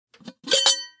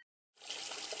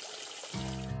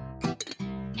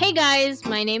Hey guys,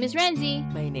 my name is Renzi.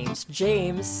 My name's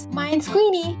James. Mine's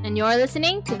Queenie. And you're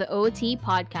listening to the OT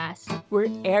Podcast. We're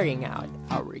airing out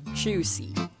our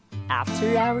juicy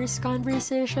after-hours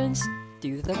conversations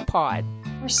to the pod.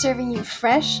 We're serving you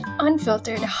fresh,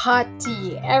 unfiltered, hot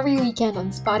tea every weekend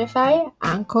on Spotify,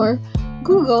 Anchor,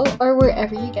 Google, or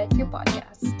wherever you get your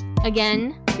podcast.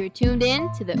 Again, you're tuned in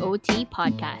to the OT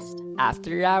Podcast.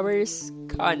 After-hours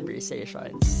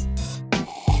conversations.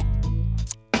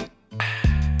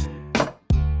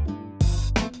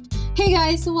 Hey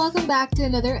guys, so welcome back to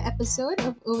another episode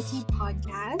of OT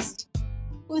Podcast.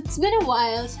 It's been a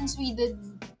while since we did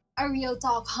a Real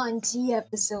Talk Hunty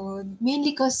episode.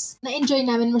 Mainly because na-enjoy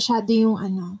namin masyado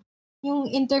yung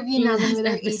interview namin with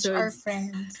our HR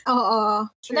friends. Oo.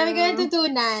 True. Marami kami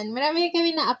natutunan. Marami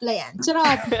kami na-applyan.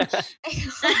 Charot!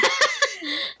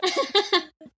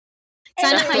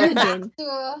 Sana kayo din.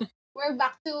 We're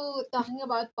back to talking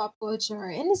about pop culture.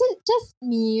 And is it just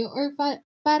me or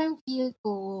parang feel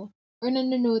ko or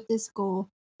nanonotice ko,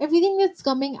 everything that's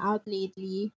coming out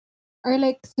lately are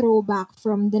like throwback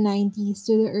from the 90s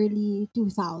to the early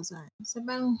 2000s. So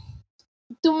parang,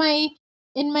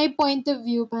 in my point of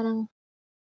view, parang,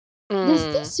 does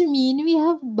this mean we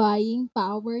have buying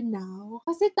power now?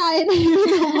 Kasi tayo na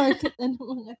yung market ng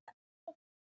mga tao.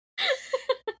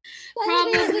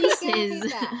 Probably sis.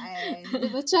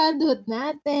 Diba childhood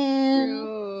natin?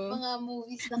 True. Mga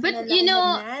movies na But,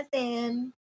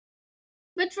 natin.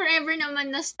 But forever naman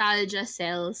nostalgia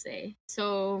sells eh.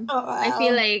 So, Oh, wow. I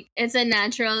feel like it's a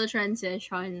natural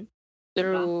transition.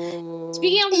 True.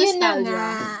 Speaking of Ayun na nostalgia.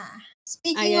 nga.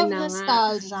 Speaking Ayan of na nga.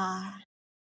 nostalgia,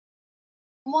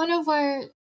 one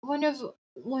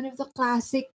of the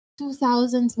classic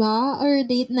 2000s ba? Or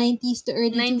late 90s to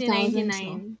early 2000s?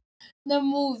 1999. The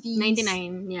movies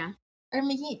 99, yeah.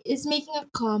 is making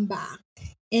a comeback.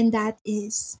 And that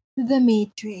is The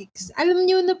Matrix. Alam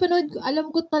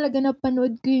ko talaga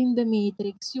napanood ko yung The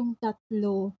Matrix, yung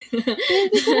tatlo. Pero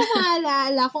hindi ko na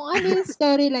maalala kung ano yung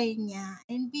storyline niya.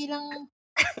 And bilang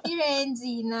si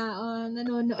Renzi na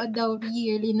nanonood daw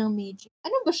yearly ng Matrix.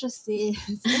 Ano ba siya, sis?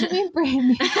 Ano ba yung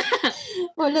premise?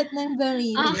 Ulit ng The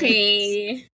Matrix.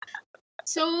 Okay.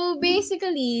 So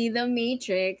basically, The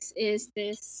Matrix is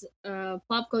this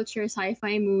pop culture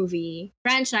sci-fi movie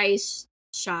franchise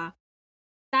siya.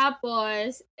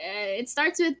 Tapos, it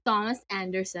starts with Thomas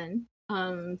Anderson,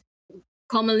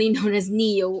 commonly known as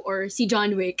Neo or si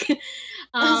John Wick.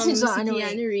 Si John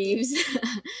Wick. Keanu Reeves.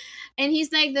 And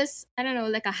he's like this, I don't know,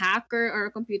 like a hacker or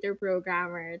a computer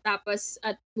programmer. Tapos,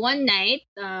 at one night,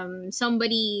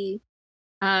 somebody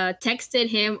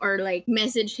texted him or like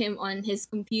messaged him on his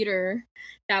computer.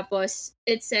 Tapos,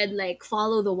 it said like,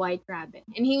 follow the white rabbit.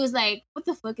 And he was like, what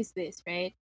the fuck is this,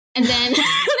 right? And then,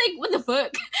 like, what the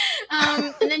fuck?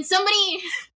 And then somebody...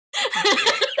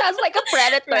 Sounds like a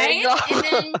predator. Right? And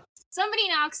then, somebody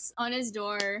knocks on his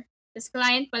door. This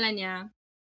client pala niya.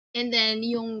 And then,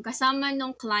 yung kasama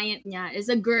ng client niya is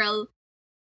a girl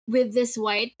with this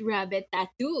white rabbit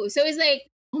tattoo. So, it's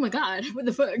like, oh my god, what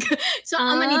the fuck? So,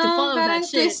 I'm gonna need to follow that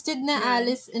shit. Parang twisted na Yeah.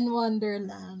 Alice in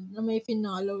Wonderland na may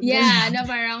finalo. Yeah, na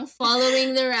parang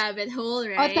following the rabbit hole, O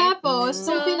right? tapos,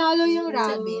 nung So- finalo yung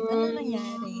rabbit, ano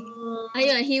nangyari?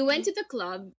 Ayun, he went to the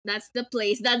club. That's the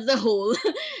place. That's the hole.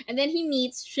 And then he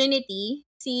meets Trinity.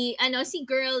 Si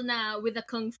girl na with the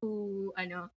kung fu,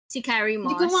 si Carrie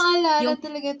Hindi Moss. ko maalala Yung-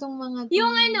 talaga itong mga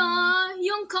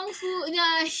Yung kung fu,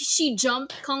 na she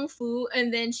jumped kung fu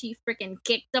and then she freaking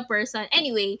kicked the person.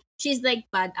 Anyway, she's like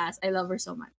badass. I love her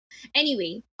so much.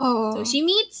 Anyway, Oo. so she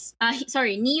meets,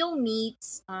 Neo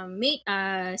meets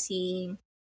si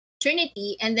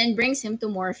Trinity and then brings him to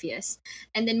Morpheus.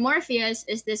 And then Morpheus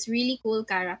is this really cool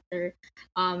character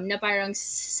na parang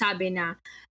sabi na,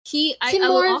 Si I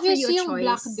will offer Morpheus you a yung choice.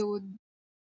 black dude.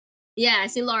 Yeah,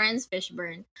 si Lawrence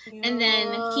Fishburne. And then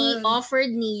he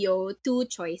offered Neo two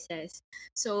choices.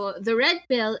 So the red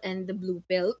pill and the blue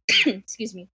pill.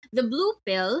 Excuse me. The blue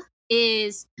pill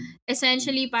is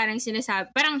essentially parang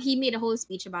he made a whole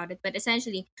speech about it, but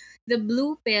essentially the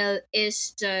blue pill is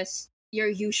just your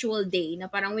usual day. Na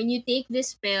parang when you take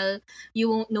this pill, you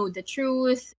won't know the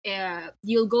truth.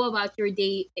 You'll go about your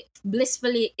day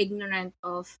blissfully ignorant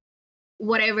of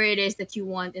whatever it is that you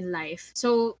want in life.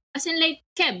 So, as in like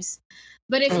Kebs.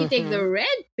 But if you take the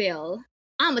red pill,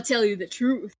 I'ma tell you the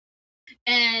truth.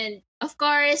 And, of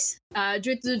course,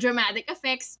 due to dramatic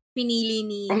effects, pinili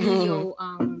ni Neo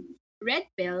red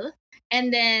pill.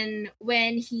 And then,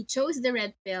 when he chose the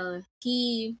red pill,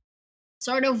 he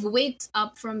sort of wakes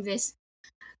up from this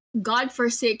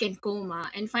godforsaken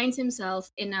coma and finds himself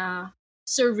in a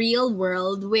surreal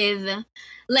world with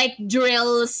like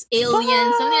drills,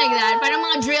 aliens, something like that. Parang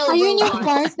mga drill Ayun yung robots.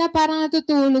 part na parang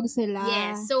natutulog sila.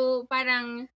 Yes. So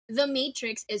parang the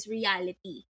Matrix is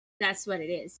reality. That's what it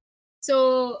is.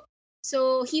 So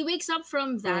he wakes up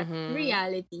from that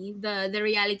reality, the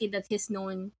reality that he's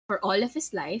known for all of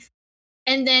his life.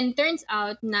 And then turns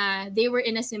out na they were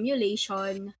in a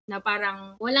simulation na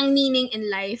parang walang meaning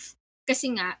in life kasi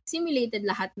nga simulated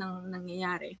lahat ng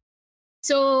nangyayari.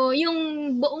 So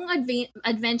yung buong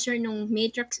adventure ng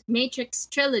Matrix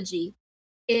trilogy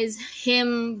is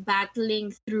him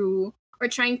battling through or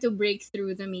trying to break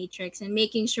through the Matrix and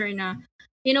making sure na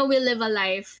we live a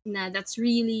life na that's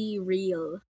really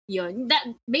real. Yun.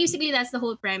 That's the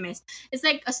whole premise. It's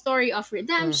like a story of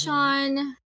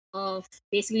redemption, of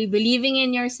basically believing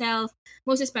in yourself,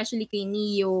 most especially kay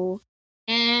Neo,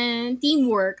 and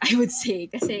teamwork, I would say,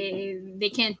 kasi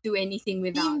they can't do anything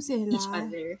without each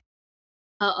other.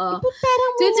 Oo.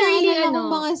 Parang So it's really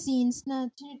akong mga scenes na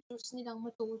choose nilang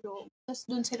matulog, tapos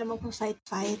dun sila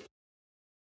magpa-fight.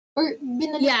 Or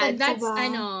binaliktad that's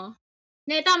ba?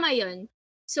 Tama yun.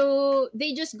 So,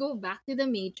 they just go back to the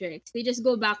Matrix. They just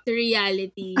go back to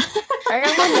reality.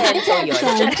 Parang Memento yun. So,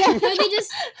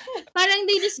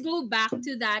 they just go back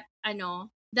to that,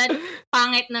 that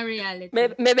pangit na reality.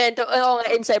 Memento,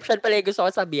 Inception pala yung gusto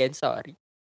ko sabihin, sorry.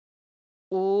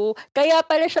 Kaya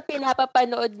pala siya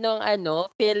pinapapanood ng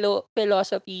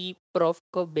philosophy prof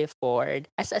ko before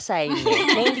as assignment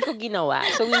na hindi ko ginawa.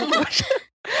 So,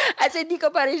 hindi ko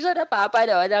pa rin siya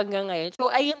napapanood hanggang ngayon.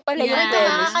 So, ayun pala yung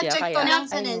premise niya. Check Kaya, ko lang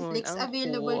sa Netflix.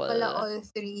 Available pala all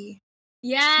 3.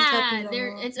 Yeah,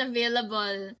 it's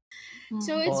available.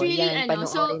 So, it's really,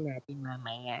 panoorin natin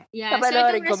mamaya. Yeah, so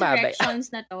itong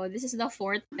Resurrections na to, this is the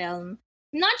 4th film.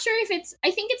 I'm not sure if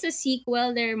I think it's a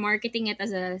sequel. They're marketing it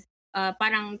as a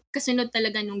parang kasunod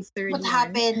talaga nung 3rd What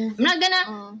happened?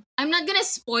 I'm not gonna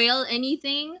spoil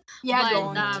anything.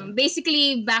 Yeah, but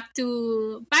basically back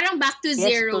to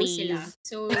zero sila.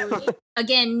 So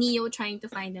again, Neo trying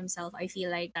to find himself. I feel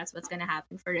like that's what's gonna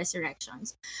happen for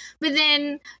Resurrections. But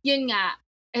then yun nga,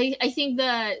 I think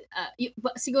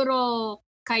siguro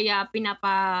kaya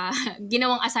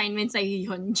ginawang assignment sa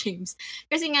yun, James.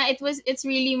 Kasi nga it's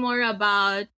really more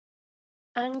about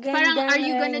parang are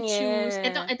you gonna choose?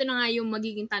 Ito na nga yung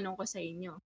magiging tanong ko sa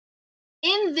inyo.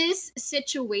 In this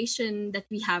situation that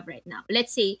we have right now,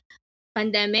 let's say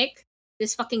pandemic,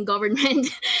 this fucking government,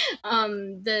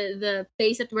 the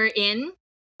place that we're in,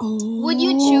 would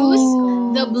you choose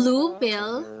the blue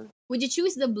pill? Would you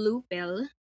choose the blue pill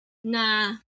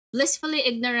na blissfully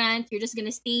ignorant, you're just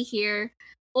gonna stay here,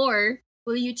 or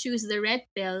will you choose the red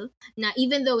pill na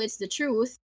even though it's the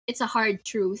truth, it's a hard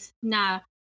truth na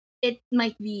it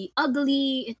might be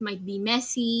ugly, it might be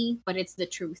messy, but it's the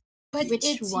truth. But which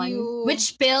it's one? you.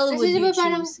 Which pill would you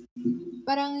choose?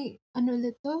 Parang ano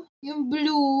ulit to? Yung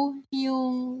blue,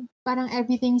 yung parang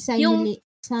everything simulated.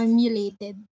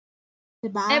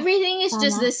 Diba? Everything is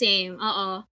just the same.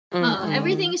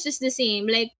 Everything is just the same.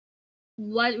 Like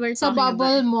what we're talking about. Sa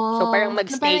bubble mo. So parang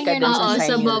magstay ka dun sa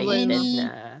simulated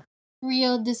na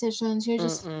real decisions. You're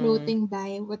just floating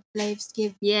by what life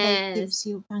gives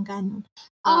you. Pang ganun.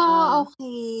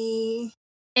 Okay.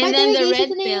 And then the red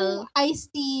pill.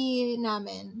 Iced tea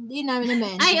namin. Hindi namin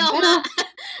na-mention. Ay, Pero,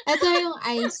 ito yung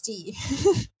iced tea.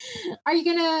 Are you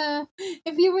gonna,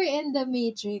 if you were in the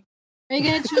Matrix, are you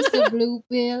gonna choose the blue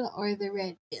pill or the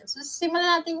red pill? So,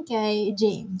 simulan natin kay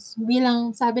James.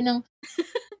 Bilang,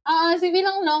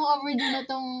 bilang long overdue na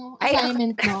tong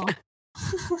assignment mo.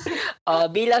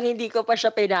 Bilang hindi ko pa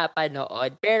siya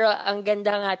pinapanood, pero ang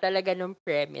ganda nga talaga ng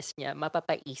premise niya,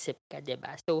 mapapaisip ka, 'di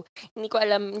ba? So, hindi ko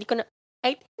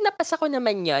napasa ko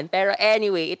naman 'yon, pero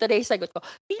anyway, ito na yung sagot ko.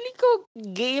 Feeling ko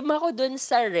game ako dun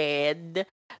sa red,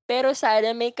 pero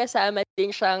sana may kasama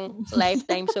din siyang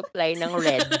lifetime supply ng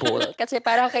Red Bull kasi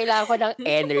parang kailangan ko ng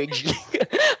energy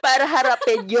para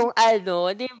harapin yung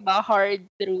 'di ba, hard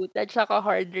truth at saka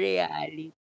hard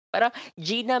reality. Parang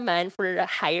G naman for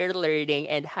higher learning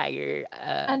and higher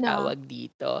tawag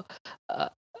dito.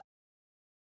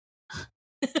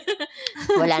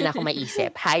 Wala na akong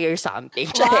maisip. Higher something.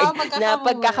 Wow, na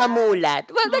pagkakamulat.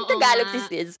 Well, nagtagalog si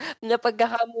Sis. Na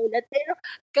pagkakamulat. Pero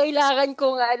kailangan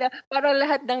ko nga parang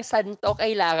lahat ng santo,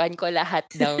 kailangan ko lahat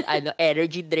ng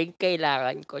energy drink,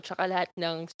 kailangan ko. Tsaka lahat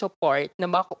ng support na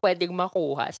pwedeng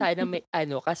makuha. Sana may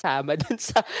kasama dun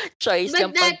sa choice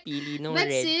ng pagpili ng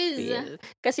red pill.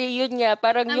 Kasi yun nga,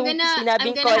 parang yung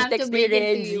sinabing context ni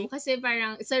Renzi. Kasi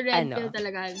parang sa red pill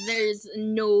talaga, there's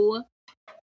no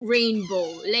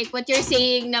rainbow. Like what you're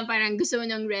saying na parang gusto mo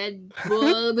ng Red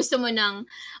Bull, gusto mo ng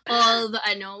all the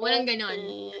walang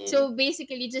ganon. So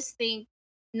basically just think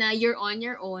na you're on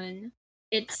your own.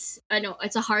 it's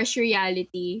a harsh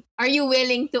reality. Are you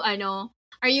willing to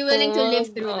live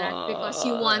through that because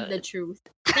you want the truth?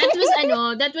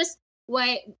 That was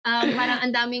why parang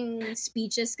ang daming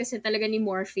speeches kasi talaga ni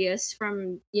Morpheus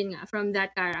from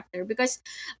that character, because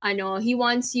he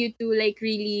wants you to like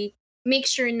really make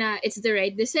sure na it's the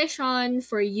right decision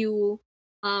for you,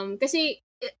 kasi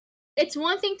it's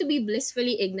one thing to be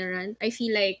blissfully ignorant. I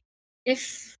feel like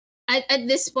if at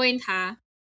this point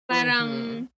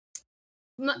parang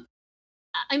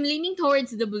I'm leaning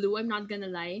towards the blue, I'm not gonna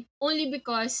lie. Only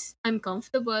because I'm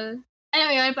comfortable. Alam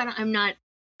mo yun, parang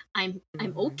I'm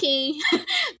okay.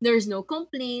 There's no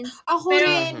complaints. Ako Pero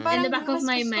rin, in parang the back of mas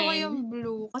my gusto ko mind, yung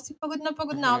blue. Kasi pagod na ako.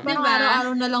 Parang Diba?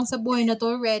 araw-araw na lang sa buhay na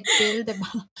to, red pill,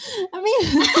 diba? I mean,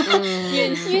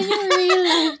 yun. yun yung real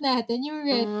life natin, yung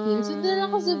red pill. So, doon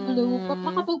ako sa blue,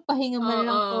 makapagpahinga man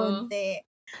lang Oo. konti.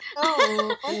 Oo.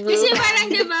 Kasi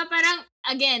parang, diba, parang,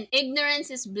 again,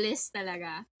 ignorance is bliss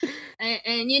talaga.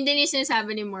 And yun din yung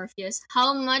sinasabi ni Morpheus.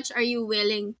 How much are you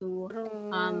willing to,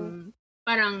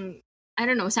 parang, I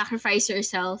don't know, sacrifice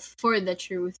yourself for the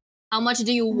truth? How much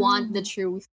do you want the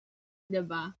truth?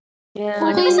 Diba? Yeah.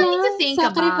 Okay There's na, something to think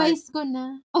sacrifice ko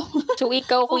na. Oh, So,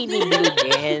 ikaw, Queenie Blue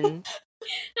din.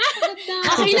 pagod na ako.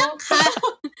 Okay lang ka.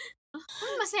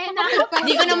 Masaya na ako. Makapagpahinga.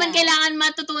 Hindi ko naman kailangan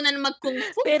matutunan mag-kung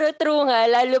fu. Pero true nga,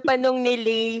 lalo pa nung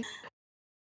ni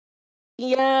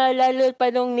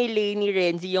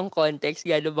Renzi yung context,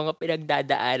 gano'n mga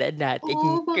pinagdadaanan natin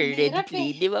Oo, mahirap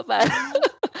currently. eh. Di ba parang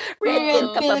red Red pill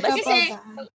ka pill pa ba? ka pa Kasi- ba?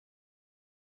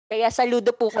 Kaya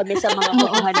saludo po kami sa mga Oo,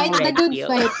 kukuha ng fight the red good pill.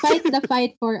 fight. Fight the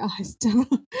fight for us.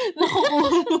 Nakukuha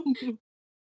ng blue.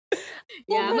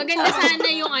 Yeah, maganda sana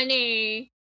yung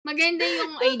maganda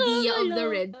yung idea of the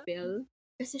red pill.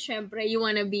 Kasi syempre, you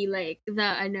wanna be like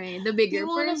the bigger You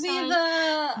wanna person. be the,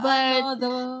 But-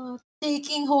 the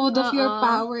taking hold of your Oo.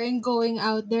 power and going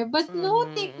out there. But no,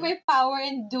 take my power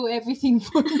and do everything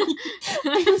for me.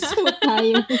 I'm so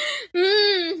tired.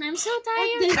 I'm so At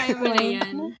tired. this Kaya mo na point,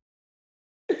 yan.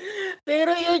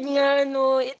 Pero yun nga,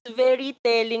 no, it's very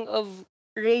telling of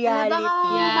reality.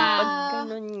 Yeah. Pag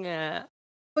ganun nga.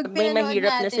 pag Pag may pinanood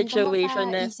mahirap na natin, situation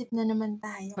na- mapapaisip na naman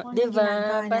tayo kung ano Diba?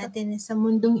 ginagawa Parang- natin sa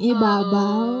mundong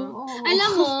ibabaw. Oo. Oo.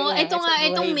 Alam mo, Kaya ito nga, nga, sa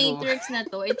itong buhay mo. Matrix na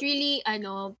to, it really,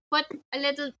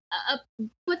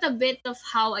 put a bit of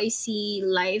how I see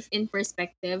life in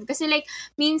perspective. Kasi like,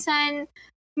 minsan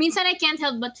I can't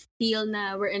help but feel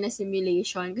na we're in a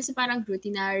simulation. Kasi parang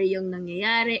routinary yung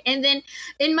nangyayari. And then,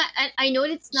 I know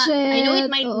it's not, I know it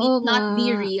might oo not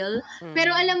be nga. real. Pero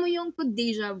alam mo yung pag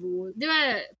deja vu, di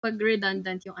ba, pag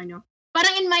redundant yung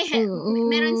parang in my head, Oo.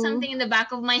 meron something in the back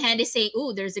of my head is saying,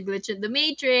 oh, there's a glitch in the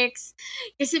Matrix.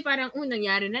 Kasi parang,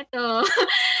 nangyari na to.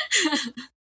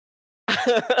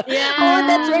 Yeah. Oh,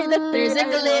 that's where the There's a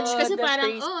term, glitch. ano, Kasi the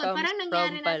parang, phrase comes parang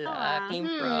nangyari from na pala, to came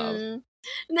from.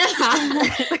 The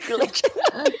Glitch.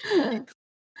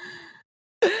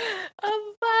 Ang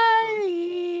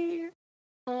funny.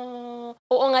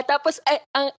 Oo nga, tapos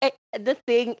the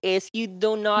thing is, you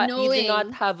do not Knowing.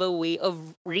 have a way of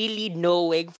really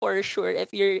knowing for sure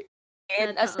if you're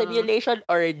in a Totoo. simulation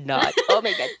or not. Oh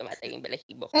my God, tumatay yung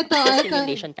balahibo ko. Ito,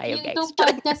 Simulation tayo, yung guys. itong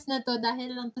podcast na to,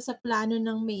 dahil lang to sa plano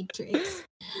ng Matrix.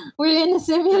 We're in a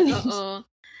simulation. Oo.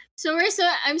 So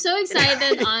I'm so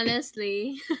excited,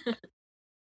 honestly.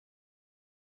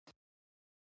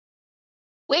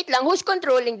 Wait lang, who's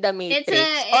controlling the Matrix?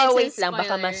 It's a Wait lang,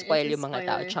 baka spoiler. ma-spoil It's a yung mga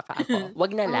tao, spoiler. tsaka ako.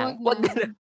 Wag na lang. Wag Wag na na.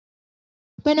 lang.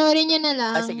 Panoorin nyo na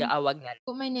lang. Sige, wag na lang.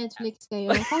 Kung may Netflix kayo.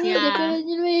 Kung hindi, Yeah. pero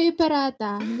nyo may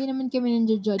parata. Hindi naman kami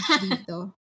nandiyo-judge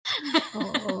dito.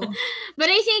 Oo. But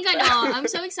I think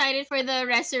I'm so excited for the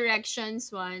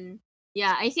Resurrections one.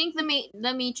 Yeah, I think the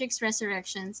Matrix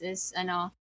Resurrections is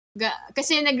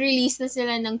kasi nag-release na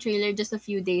sila ng trailer just a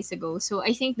few days ago. So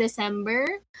I think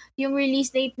December yung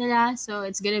release date nila. So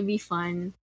it's gonna be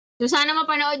fun. So sana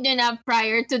mapanood nyo na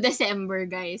prior to December,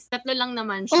 guys. 3 lang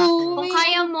naman siya. Oh, Kung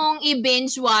kaya mong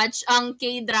i-binge watch ang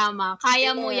K-drama,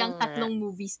 kaya mo yung 3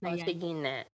 movies na yan. Sige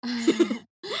na.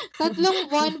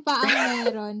 3 buwan pa ang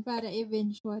meron para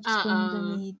i-binge watch tong The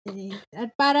Matrix.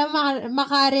 At para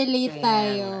makarelate Kaya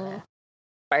tayo. nga.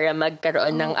 Para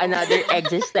magkaroon ng another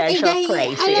existential dahil,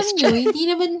 crisis. alam nyo, hindi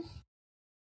naman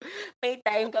May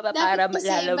time ka pa para dapat kasi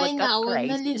lalo by now,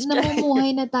 magka-crisis.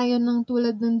 namumuhay na tayo ng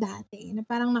tulad ng dati. Na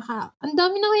parang ang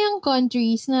dami na kayang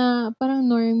countries na parang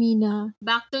normie na.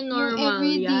 Back to Yung normal.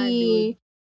 everyday. Yeah, dude.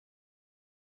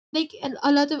 Like,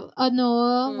 a lot of,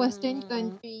 Western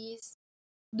countries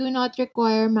do not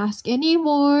require mask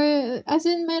anymore. As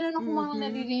in, meron ako mga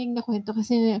naririnig na kwento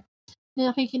kasi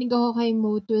nakikinig ako kay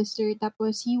Mo Twister.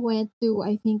 Tapos, he went to,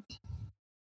 I think,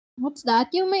 what's that?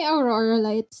 Yung may aurora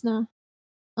lights na.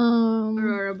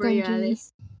 Aurora country.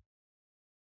 Borealis.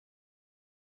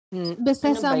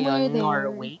 Basta Ano ba somewhere yun? there.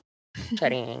 Norway?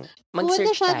 Charing. Pumunta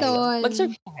Mag-search siya tayo. doon.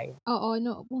 Mag-search tayo. Oo,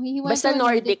 no. He went Basta to a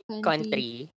Nordic Nordic country.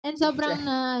 country. And sobrang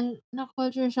na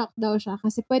culture shock daw siya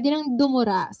kasi pwede nang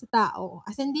dumura sa tao.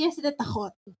 As in, hindi na sila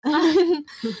takot.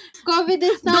 COVID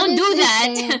is not Don't do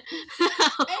that! existent.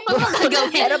 Huwag mo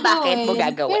gagawin. Pero bakit mo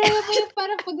gagawin? Pero yung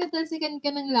parang pagtatalsikan ka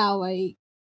ng laway,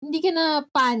 hindi ka na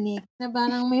panic na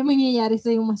parang may mangyayari sa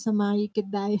yung masama, you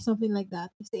could die, something like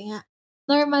that. Kasi nga,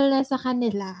 normal na sa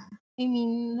kanila. I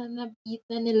mean, na-beat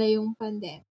na nila yung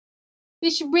pandemic.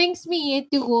 Which brings me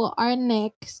to our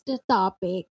next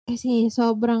topic. Kasi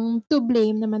sobrang to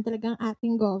blame naman talaga ang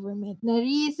ating government na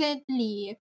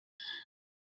recently,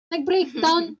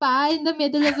 nag-breakdown pa in the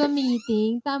middle of a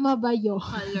meeting. Tama ba yun?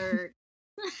 Alert.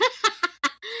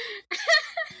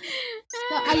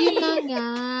 So, ayun na nga.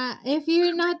 If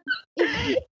you're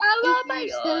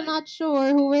still not sure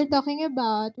who we're talking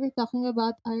about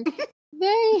our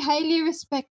very highly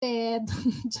respected,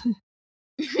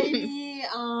 highly,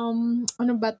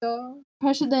 ano ba to?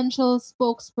 Presidential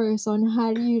spokesperson,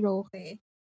 Harry Roque,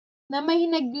 na may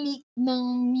nag-leak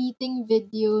ng meeting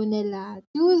video nila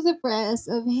to the press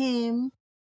of him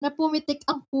na pumitik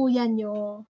ang kuya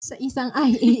nyo sa isang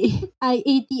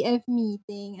IATF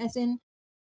meeting. As in,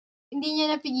 hindi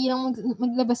niya napigilang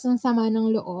maglabas ng sama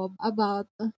ng loob about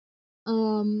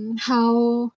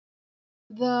how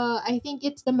I think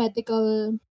it's the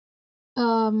medical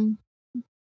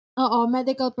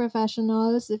medical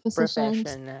professionals, the physicians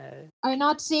Professional. are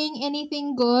not saying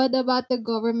anything good about the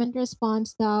government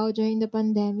response daw during the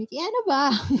pandemic. Ano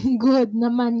ba? Good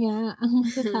naman nga ang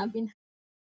masasabi na.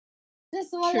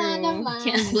 Tapos wala True. naman.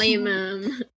 Can't blame him.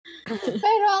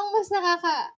 Pero ang mas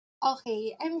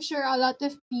okay, I'm sure a lot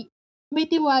of may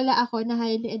tiwala ako na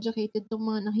highly educated tong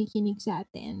mga nakikinig sa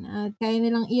atin at kaya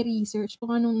nilang i-research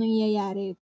kung anong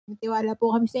nangyayari. May tiwala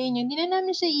po kami sa inyo. Hindi na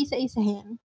namin siya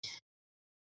isa-isahin.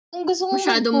 Ang gusto kong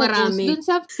Masyadong mag-focus marami.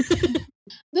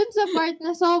 dun sa part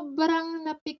na sobrang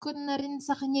napikon na rin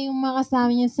sa kanya yung mga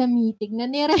kasama niya sa meeting na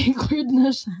nirecord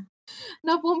na siya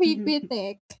na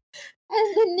pumipitik. And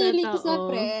then nilig sa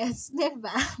Totoo. press.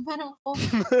 Diba? Parang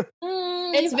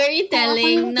It's very kung ako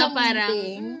telling yung na parang,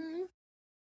 kamiting,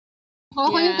 kung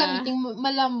ako yung Yeah. kamiting,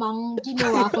 malamang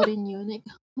ginawa ko rin yun. Like,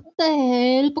 what the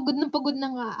hell? Pagod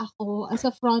na nga ako as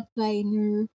a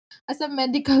frontliner, as a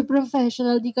medical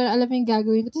professional, di ko na alam yung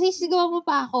gagawin ko. Tapos sisigawan mo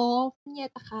pa ako,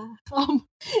 punyeta ka.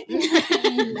 Hindi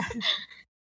mapigilan.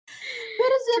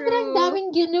 Pero sobrang True. daming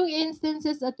ganung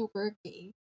instances at work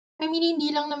eh. I mean,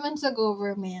 hindi lang naman sa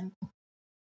government.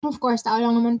 Of course, tao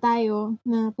lang naman tayo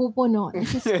na pupuno,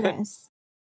 nasi-stress.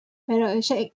 Pero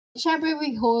syempre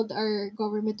we hold our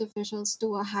government officials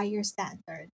to a higher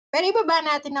standard. Pero ibaba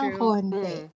natin ng True.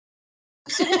 konti.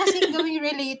 Gusto ko kasing gawing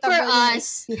relatable For yung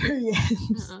us.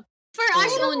 experience. For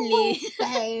us only.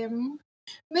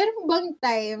 Meron bang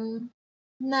time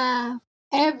na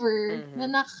ever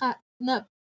na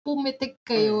pumitik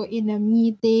kayo in a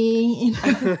meeting,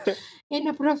 in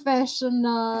a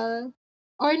professional,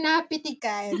 or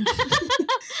napitikan?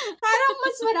 Parang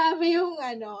mas marami yung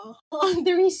on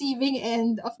the receiving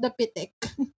end of the pitik.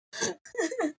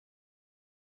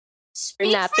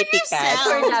 Speak for napitikan. yourself.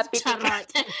 Or napitikan. Charot.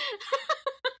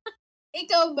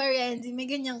 Ikaw ba, Renzi? May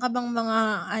ganyan ka bang mga,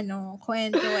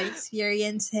 kwento,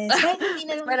 experiences? Kahit hindi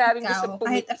na lang Maraming ikaw. gusto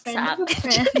Kahit a pumitik friend sa of a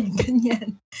friend. Ganyan.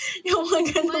 Yung mga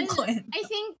ganong Well, kwento. I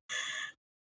think,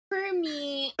 for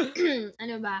me,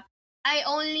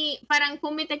 parang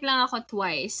pumitik lang ako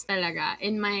twice talaga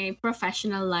in my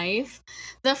professional life.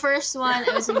 The first one,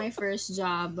 I was in my first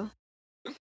job.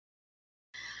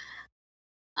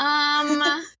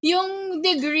 Yung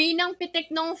degree ng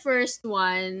pitik nung first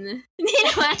one, hindi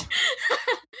naman.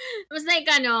 It was like,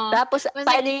 Tapos, was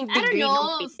paano like, yung I don't degree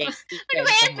know. ng pitik? Ano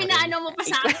ba yan? Pinaano mo pa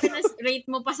sa akin, rate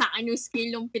mo pa sa akin yung skill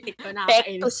ng pitik ko.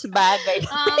 Nakakainis. Pectus bagay.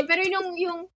 Pero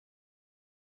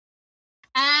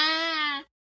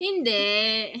hindi.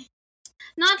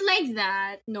 Not like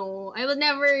that. No, I will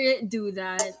never do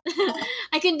that.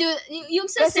 I can do, yung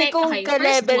sa Kasi kung okay,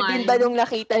 ka-level first din ba nung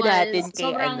nakita was natin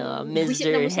kay sobrang buisit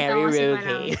na Mr. buisit Harry ako kasi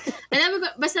Roque. alam mo,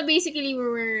 basta basically we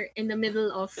were in the middle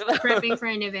of prepping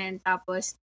for an event,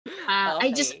 tapos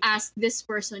I just asked this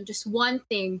person just one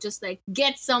thing, just like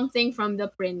get something from the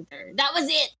printer. That was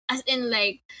it. As in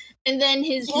like, and then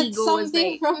his ego was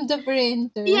like, from the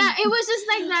printer. yeah, it was just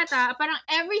like that. Parang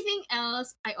everything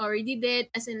else I already did,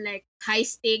 as in like high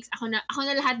stakes, ako na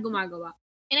lahat gumagawa.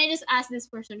 And I just asked this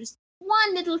person just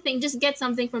one little thing, just get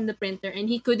something from the printer, and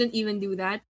he couldn't even do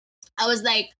that. I was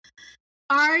like,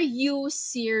 are you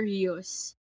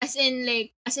serious? As in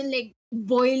like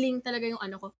boiling talaga yung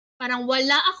ko. parang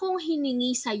wala akong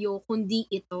hiningi sa'yo kundi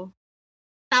ito.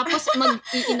 Tapos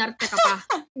mag-iinarte ka pa.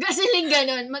 Kasi like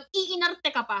ganun,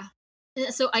 mag-iinarte ka pa.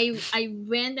 So I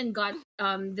went and got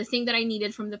the thing that I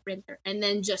needed from the printer, and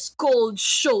then just cold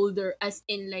shoulder, as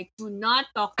in like, do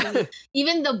not talk to me.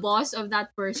 Even the boss of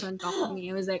that person talked to me.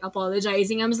 I was like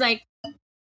apologizing. I was like,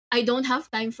 I don't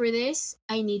have time for this.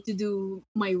 I need to do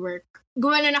my work.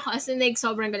 Gumanon ako, as in like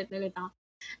sobrang galit na galit ako.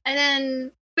 And then,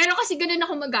 pero kasi ganun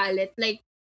ako magalit. Like,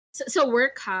 sa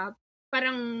work ha,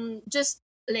 parang just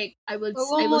like, I will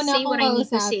say what I need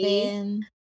to say.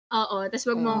 Oo, tas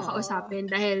wag mo akong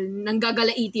kausapin dahil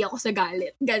nanggagalaiti ako sa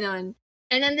galit. Ganon.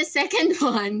 And then the second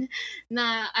one,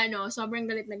 na sobrang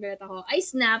galit na galit ako, I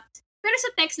snapped. Pero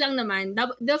sa text lang naman.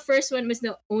 The first one was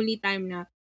the only time na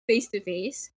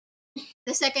face-to-face.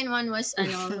 The second one was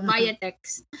via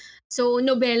text. So,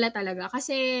 nobela talaga.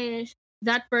 Kasi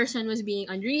that person was being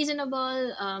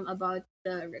unreasonable about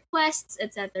the requests,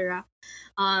 etc.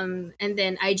 And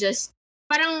then I just,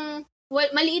 parang,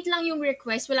 maliit lang yung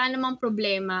request, wala namang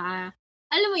problema.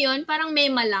 Alam mo yon, parang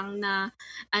mema lang na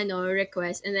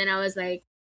request. And then I was like,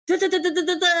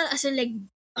 as in like,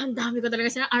 ang dami ko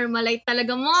talaga sila, Armalite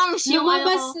talaga, moms!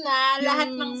 Lumabas na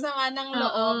lahat ng sama ng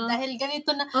loob dahil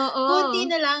ganito na, kunti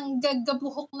na lang,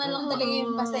 gagabuhok na lang talaga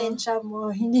yung pasensya mo.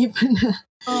 Hindi pa na,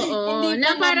 hindi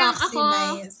pa na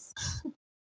maximize.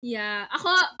 Yeah.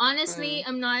 Ako, honestly,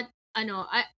 I'm not,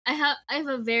 I have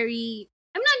a very,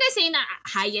 I'm not gonna say na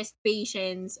highest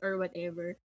patience or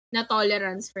whatever, na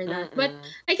tolerance for that. But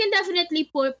I can definitely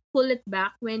pull it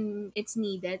back when it's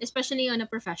needed, especially on a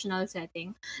professional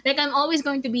setting. Like, I'm always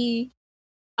going to be,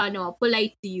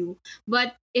 polite to you.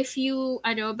 But if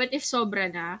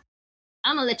sobra na,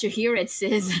 I'm gonna let you hear it,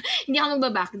 sis. Hindi ako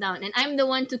magbaback down. And I'm the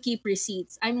one to keep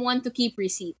receipts. I'm one to keep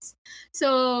receipts.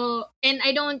 So, and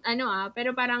I don't,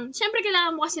 pero parang, syempre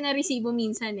kailangan mo kasi na resibo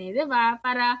minsan eh. Diba?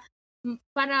 Para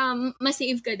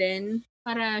ma-save ka din.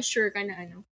 Para sure ka na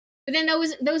But then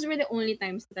those were the only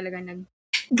times na talaga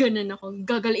ganun ako.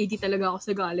 Gagal-80 talaga ako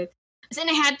sa galit. As in,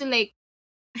 I had to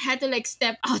like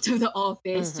step out of the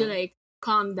office to like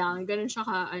calm down. Ganun siya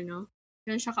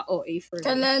ka OA for me.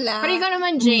 Kalala. Pero ikaw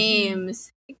naman, James.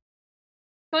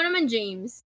 Ikaw naman,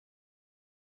 James.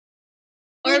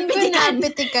 Or pitikan.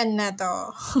 Pitikan na to.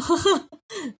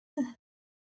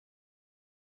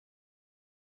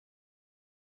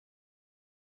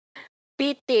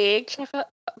 Pitik, tsaka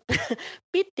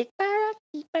pitik, parang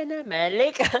di pa naman.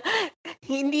 Like,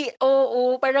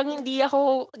 parang hindi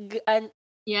ako,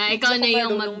 Yeah, hindi ikaw ako na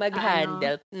yung marunong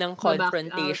mag-handle ng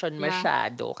confrontation out,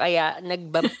 masyado. Kaya,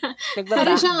 Para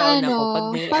nagbaback siyang down ako pag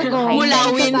may pagong, high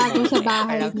tension tatago sa moment. bahay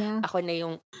Parang niya. ako na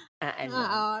yung,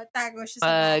 tago siya sa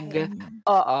bahay niya.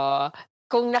 Oo.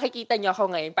 Kung nakikita niyo ako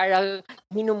ngayon, parang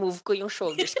minumove ko yung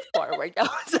shoulders forward.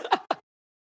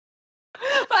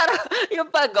 Parang yung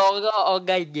pagong,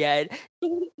 ganyan.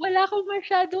 Wala akong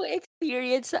masyadong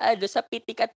experience sa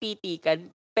pitik at pitikan.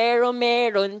 Pero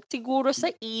meron, siguro sa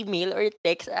email or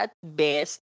text at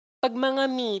best, pag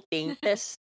mga meeting,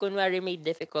 tas kunwari may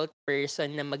difficult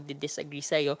person na magdi-disagree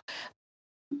sa'yo,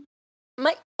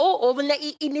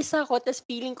 naiinis ako, tas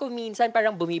feeling ko minsan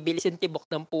parang bumibilis yung tibok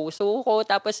ng puso ko,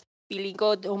 tapos feeling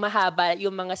ko humahaba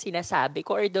yung mga sinasabi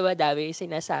ko or dumadami yung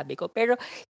sinasabi ko. Pero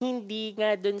hindi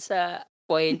nga dun sa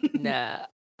point na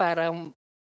parang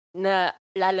na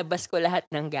lalabas ko lahat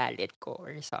ng galit ko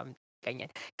or something,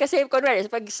 ganyan. Kasi kunwari,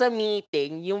 pag sa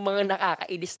meeting, yung mga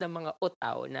nakakainis na mga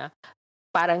utaw na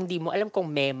parang di mo alam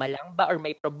kung mema lang ba or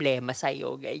may problema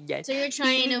sa'yo, ganyan. So you're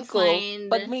trying to Feeling ko,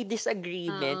 find... pag may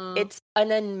disagreement, it's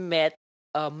an unmet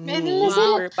Meron need na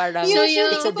sila. or parang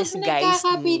Usually, it's a kapag disguised need.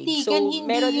 nagkakapitikan, So, hindi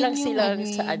meron yun lang yung silang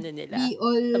sa nila, be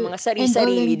all sa mga and all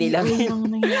sari-sarili and be nilang all lang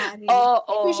nangyari.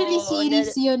 Oo, Usually, na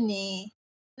series yun eh.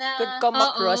 could come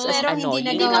across as pero hindi annoying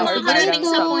nagawa or si parang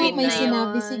ganito, sa point may na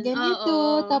sinabi si yun. ganito,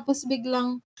 tapos biglang,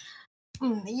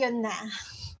 yun na.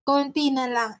 Konti na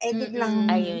lang, biglang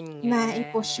Ayun nga.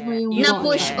 na-i-push mo yung Yun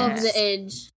Na-push nga. off the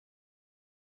edge.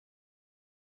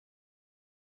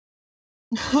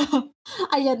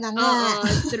 Ayan na nga.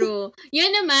 True.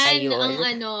 Yun naman,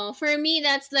 Ayun. for me,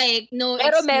 that's like, no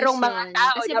Pero excuse merong mga yun.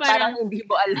 tao Kasi na parang hindi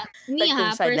mo alam me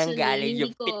kung saan personally, nanggaling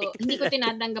yung pitik hindi ko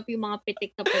tinatanggap yung mga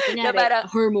pitik kapag na kunyari, parang,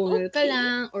 hormonal ka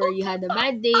lang, or you had a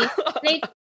bad day. Like,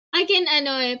 I can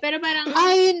pero parang,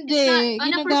 Ay, hindi. it's not,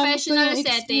 on a Ginagamit ko professional yung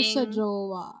excuse setting. sa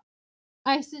jowa.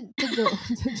 Ay, sa jowa.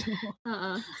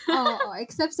 Oo. Oo,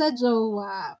 except sa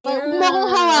jowa. Pag mo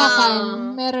akong hawakan,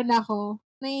 meron ako.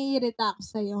 Naiirita ako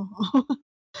sa'yo.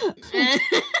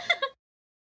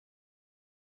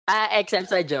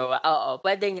 except sa jowa. Oo,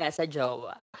 pwede nga sa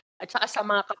jowa. At saka sa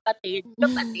mga kapatid.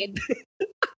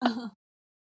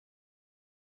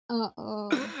 Oo.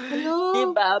 Hello?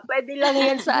 Diba? Pwede lang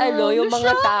yan sa yung Grabe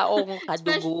mga siya. taong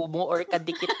kadugo mo or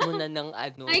kadikit mo na ng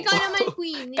Ay, ikaw naman,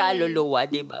 Queenie. kaluluwa,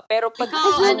 diba? Pero pag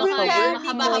Ikaw, ano Sobrang ka, learning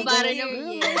mahaba-haba ko rin ang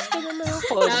mas ka naman ng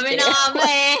Sabi konti. na nga ba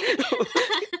eh.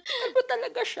 Pinitigan mo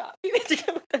talaga siya.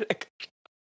 Pinitigan mo talaga.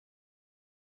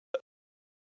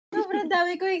 Sobrang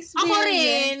dami ko experience. Ako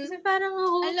rin. Kasi parang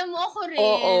ako, Alam mo, ako rin.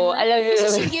 Oo, alam mo. Kasi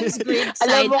she gives great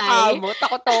Alam mo side-eye. mo,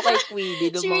 takot ako kay Queenie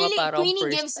nung She mga really, parang Queenie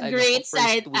first, gives great first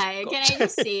side-eye. week ko. Can I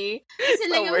just say? Kasi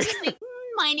Sa like, I was work. just like,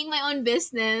 minding my own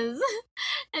business.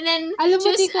 And then, alam mo,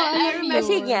 just, di ko I alam remember,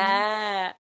 Kasi yun. nga.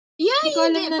 yeah, Di ko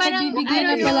alam na parang, nagbibigay I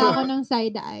na don't pala know. ako ng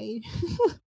side eye.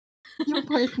 Yung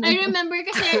part na I yun.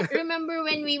 remember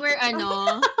when we were,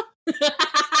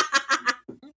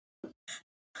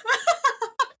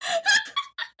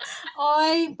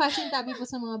 Oy, pasintabi po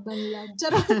sa mga banlag.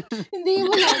 Charot. Hindi,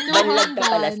 wala. No Banlag harm ka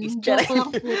pala, done. sis. Joke lang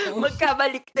po to.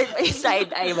 Magkabaliktad pa yung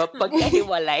side eye mo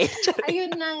pagkahiwalay. Ayun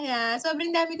na nga.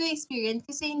 Sobrang dami ko experience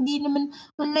kasi hindi naman,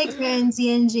 unlike Renzi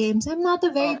and James, I'm not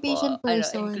a very patient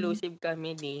person. Inclusive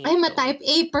kami dito. I'm a type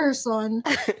A person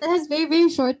that has very, very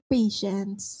short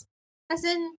patience. As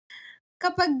in,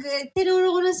 kapag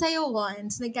tinuro ko na sa'yo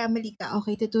once, nagkamali ka,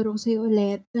 okay, tuturo ko sa'yo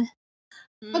ulit.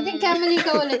 Pag nagkamali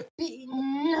ka ulit,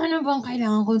 ano bang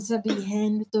kailangan kong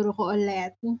sabihin? Tuturo ko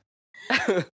ulit.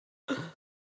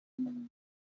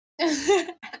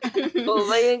 Oh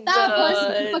my God. Tapos,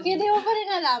 pag hindi mo pa rin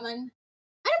alaman,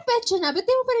 anong petsa na? Ba't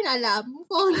di mo pa rin alam?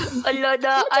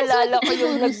 Alala ko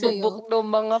yung nagbubook ng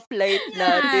mga flight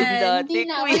natin dati. Hindi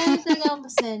na, wala na talaga ang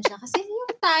pasensya. Kasi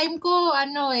yung time ko,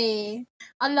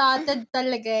 allotted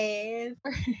talaga eh.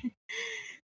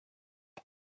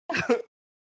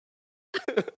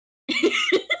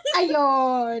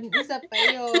 Ayun, isa pa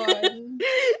yun.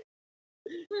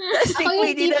 Si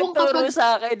Queenie nagturo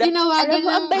sa akin na, tinawagan alam mo,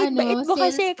 ang bait-bait mo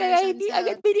kasi, kaya salesperson hindi sa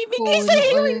agad binibigay phone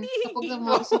sa'yo. or Hindi kapag mo.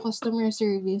 tumawag sa customer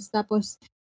service, tapos,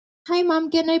 "Hi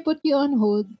ma'am, can I put you on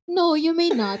hold?" "No, you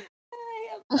may not.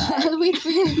 I'll wait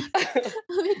for your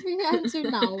answer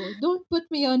now. Don't put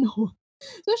me on hold."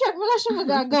 So, syempre, wala siyang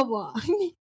magagawa.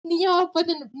 Hindi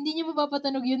niya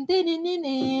mapapatunog yung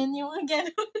tininin, yung mga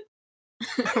gano'n.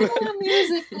 Yung mga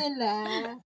music nila.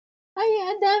 Ay,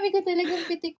 ang dami ko talagang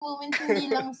pitik moments,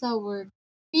 hindi lang sa work.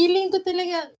 Feeling ko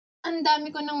talaga, ang dami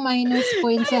ko ng minus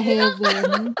points sa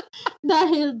heaven.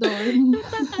 Dahil doon.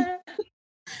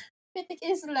 Pitik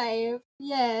is life.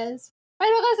 Yes.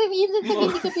 Pero kasi minsan pag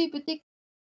hindi ka pipitik,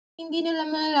 hindi nila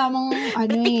malalamang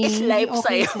Pitik is hindi life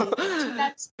okay sa'yo.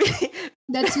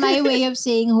 That's my way of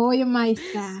saying, hoy, mais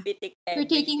ka. Pitik You're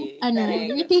taking,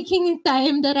 everyday. you're taking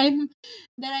time that I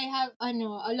have,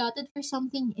 allotted for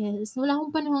something else. Wala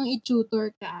akong panahong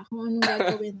i-tutor ka kung anong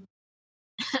gagawin.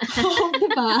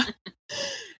 Diba?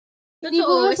 Hindi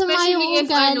ko Totoo, masama especially yung if,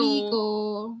 ugali ko.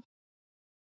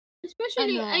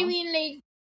 Especially,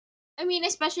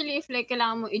 especially if like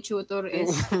kailangan mo i-tutor is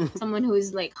someone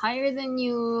who's like higher than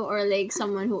you or like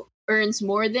someone who earns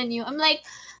more than you. I'm like,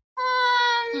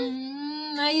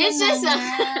 it's just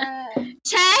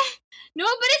no,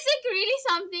 but it's like really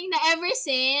something that ever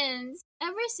since,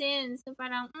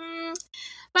 parang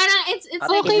it's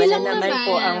okay lang naman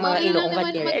po ang mga okay lang inuong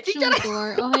naman material. mag-tutor.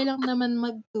 Okay lang naman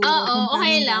magturo. Oo, kung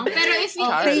okay paano lang. dapat. Pero if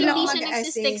Okay lang hindi siya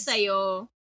nagsistick mag-assist. sa'yo,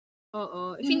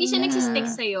 if hindi siya Yeah. nagsistick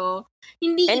sa'yo,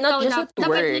 hindi And not ikaw just at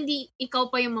dapat work. hindi ikaw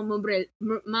pa yung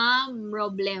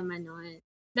problema nun.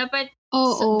 Dapat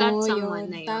Oo, that someone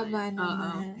yun. na yun. Tama Oo.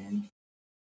 naman.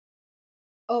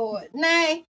 Oo.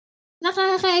 Nay,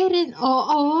 nakakairin.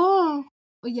 Oo.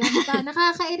 O yan pa.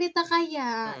 Nakakairita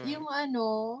kaya. Yung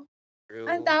True.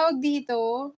 ang tawag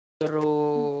dito?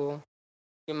 True.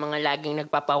 Yung mga laging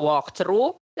nagpapa-walk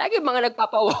through. Lagi mga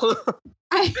nagpapa-walk.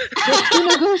 Ay,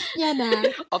 pinag-host niya na.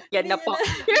 Okay na po.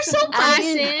 You're so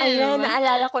passive. Ayan,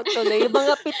 naalala ko tuloy. Yung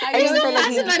mga pitik. Ayun, Ayun talaga,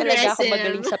 hindi talaga ako passive-aggressive.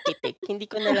 magaling sa pitik. Hindi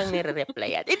ko na lang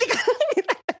nire-replyan. Hindi ko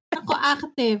Ako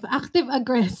active.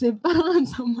 Active-aggressive. Parang ang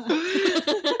sama.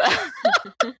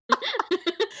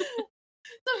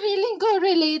 So, feeling ko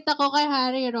relate ako kay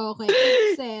Harry Roque.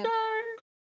 Except,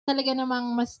 talaga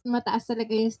namang mas mataas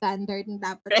talaga yung standard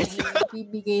na dapat na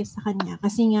ibibigay sa kanya.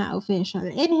 Kasi nga, official.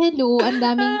 And hello, ang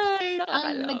daming,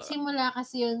 nagsimula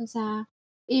kasi yun sa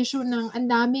issue ng ang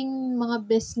daming mga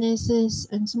businesses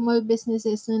and small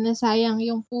businesses na nasayang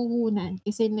yung puhunan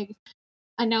kasi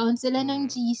nag-announce sila ng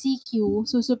GCQ.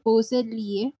 So,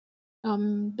 supposedly,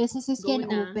 businesses Go can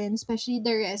na. open, especially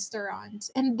the restaurants.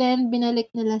 And then,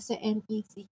 binalik nila sa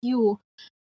NECQ.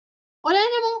 Wala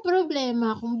namang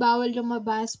problema kung bawal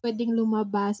lumabas, pwedeng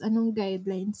lumabas, anong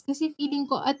guidelines. Kasi feeling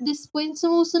ko, at this point,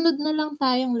 sumusunod na lang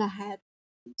tayong lahat.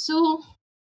 So,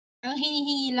 ang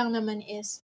hinihingi lang naman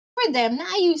is, for them,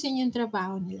 naayusin yung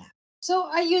trabaho nila. So,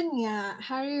 ayun nga,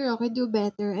 Harry Roque, do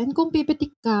better. And kung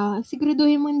pipitik ka,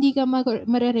 siguraduhin mo hindi ka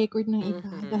mare-record ng iba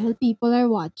dahil people are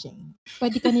watching.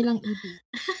 Pwede ka nilang i-beat.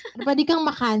 Pwede kang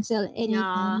ma-cancel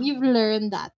anytime. Yeah. We've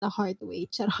learned that the hard way.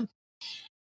 Charot.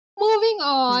 Moving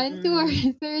on to our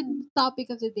third topic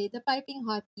of the day, the piping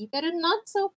hot tea. Pero not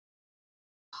so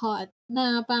hot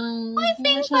na parang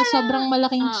hindi siya sobrang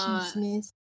malaking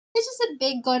chismis. It's just a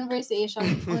big conversation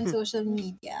on social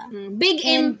media. Big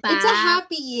And impact.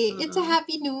 it's a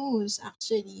happy news,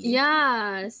 actually.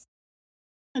 Yes.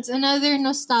 It's another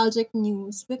nostalgic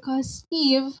news because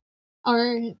we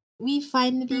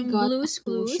finally From got Blue's a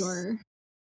closure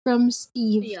from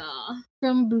Steve. Yeah.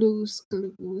 From Blue's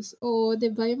Clues. Oh,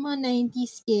 diba? Yung mga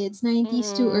 90s kids,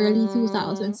 90s to early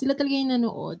 2000s, sila talaga yung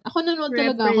nanood. Ako nanood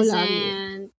talaga ako lagi.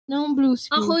 Ng Blue's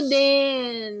Clues. Ako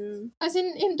din. As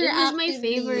in, interactively. It was my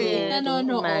favorite.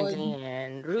 Nanonood.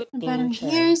 Routine Parang, siya.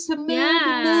 here's a man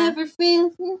who never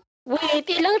failed. Wait,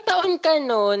 ilang taon ka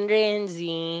nun,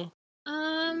 Renzi?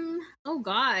 Oh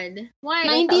God. Why?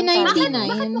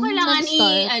 1999. Bakit mo kailangan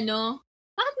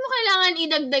bakit mo kailangan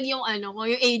idagdag yung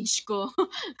yung age ko?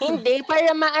 Hindi,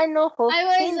 para maano ko. I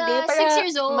was Hindi, para 6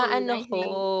 years old, maano I ko. think.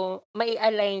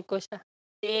 Mai-align ko sa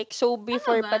 6. So,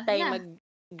 before ba? pa tayo Yeah.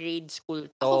 mag-grade school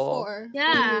to. Ako 4.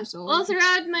 Yeah. years old. All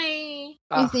throughout my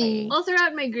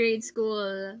Okay. grade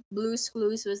school, Blue's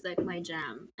Clues was like my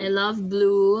jam. I love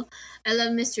Blue. I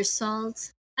love Mr.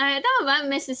 Salt. Tama ba?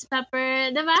 Mrs. Pepper.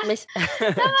 Diba?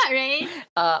 Tama, right?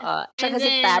 Oo. Tsaka And si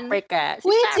then- Pepper ka. Si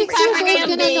Wait, Pepper 6 years Pepper old yung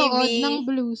ka nanood baby. ng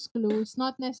Blue's Clues.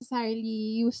 Not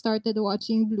necessarily you started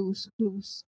watching Blue's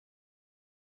Clues.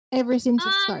 Ever since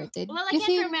it started. Well, I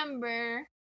can't remember.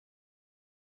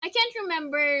 I can't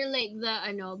remember like the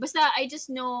basta I just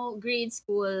know grade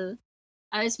school.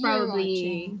 I was You're probably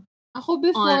watching. Ako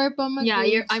before pa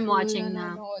mag-grade I'm school, watching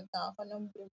na. nanonood na ako ng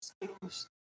Blue's Clues.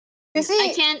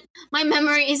 I can't. My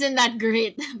memory isn't that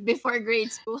great before grade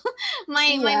school.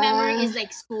 My memory is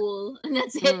like school, and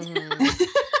that's it.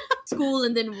 School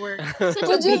and then work. Such a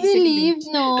Would you basic believe,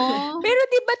 bitch. no? Pero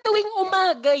di ba tuwing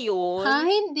umaga yun?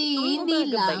 Hindi. Tuwing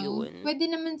Hindi umaga ba lang. yun? Pwede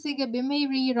naman sa gabi. May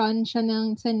rerun siya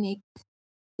sa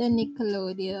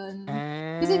Nickelodeon.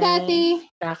 Kasi dati,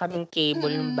 Kakaming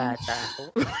cable ng bata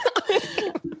ako.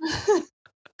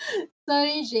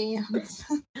 sorry, James.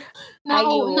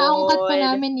 Ayun. Naungkat pa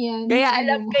namin yan. Kaya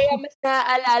kaya mas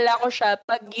naaalala ko siya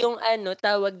pag yung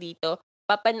tawag dito,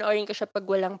 papanoorin ko siya pag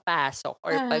walang pasok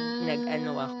or pag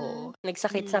ako,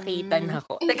 nagsakit-sakitan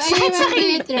ako.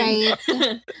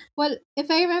 If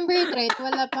I remember it right,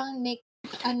 wala pang Nick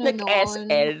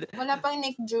Nag-SL. Wala pang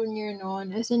Nick Jr.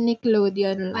 noon. As in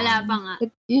Nickelodeon lang. Wala pa nga.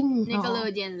 Yun,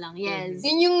 Nickelodeon lang, yes.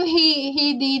 Yun yung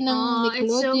heyday ng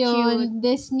Nickelodeon,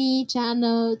 Disney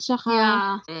Channel,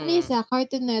 tsaka isa,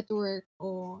 Cartoon Network.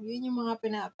 Yun yung mga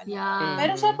pinapanood. Yeah.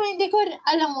 Pero syempre, hindi ko,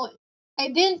 alam mo, I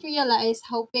didn't realize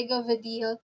how big of a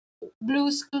deal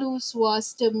Blue's Clues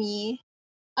was to me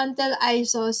until I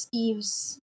saw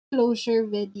Steve's closure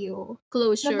video.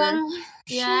 Closure. Na parang,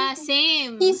 yeah,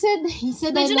 same. He said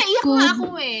medyo I look naiyak good. nga ako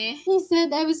eh. He said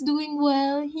I was doing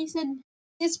well. He said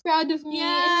he's proud of me.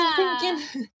 Yeah. And nothing can,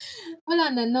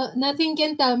 nothing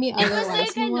can tell me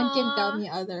otherwise. like, no one can tell me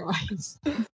otherwise.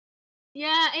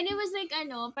 Yeah, and it was like,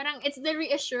 parang it's the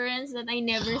reassurance that I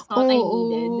never thought I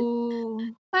needed.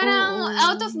 Parang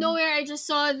out of nowhere, I just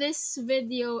saw this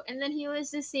video, and then he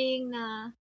was just saying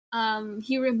na,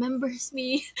 he remembers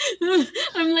me.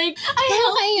 I'm like, I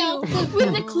helped you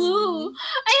with the clue.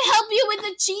 I helped you with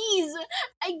the cheese.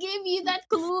 I gave you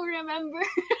that clue, remember?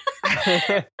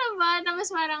 Diba?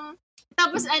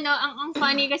 Tapos ang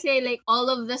funny kasi like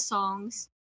all of the songs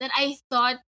that I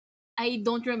thought I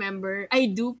don't remember, I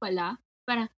do pala.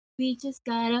 Parang, we just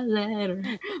got a letter.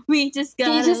 We just got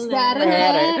a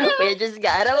letter. We just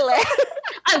got a letter.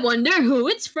 I wonder who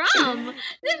it's from.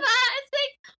 Diba? It's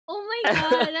like, oh my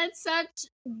God, that's such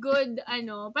good,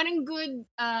 parang good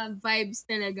vibes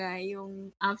talaga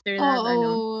yung after that,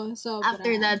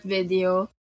 after that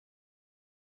video.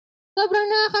 Sobrang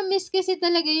nakaka-miss kasi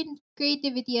talaga yung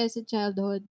creativity as a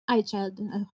childhood. As a child.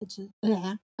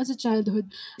 As a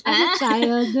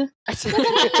child.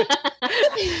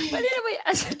 Mali na ba yung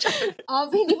as a child?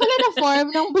 Hindi pala na-form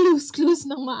ng Blue's Clues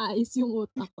ng maayos yung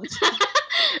utak ko.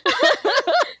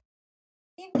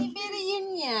 Hindi, pero yun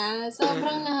nga.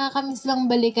 Sobrang nakakamiss lang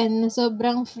balikan na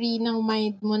sobrang free ng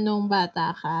mind mo nung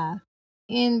bata ka.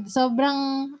 And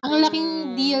sobrang, ang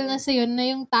laking deal na sa'yo na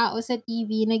yung tao sa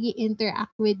TV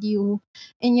nag-i-interact with you.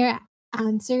 And you're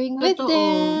answering with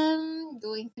them,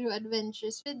 going through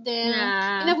adventures with them.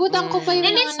 Yeah. Inabutan ko pa yung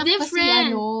And mga it's anak pa si different.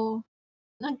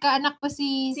 nagkaanak pa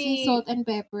si Si- Salt and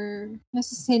Pepper na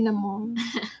si Cinnamon.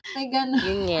 May gano'n.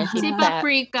 Yun nga, Si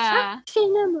Paprika.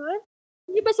 Cinnamon?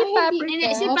 Hindi ba si Ay, hindi. Paprika? Hindi,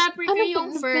 si Paprika Ano yung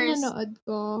pinanood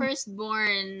ko?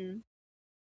 firstborn.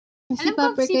 Si Alam ko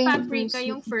Paprika si yung Paprika first.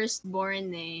 yung firstborn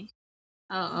eh.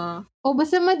 Oo. Oh,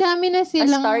 basta madami na A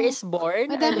silang... Star is Born?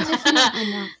 Madami na silang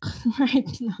anak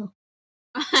right now.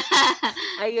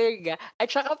 Ayun nga.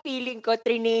 At saka feeling ko,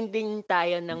 trinain din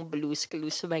tayo ng Blue's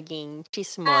Clues maging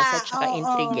chismosa at saka oo.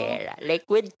 intrigera. Like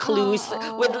with clues,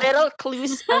 Oo. with little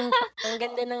clues, ang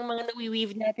ganda ng mga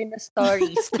nawiweave natin na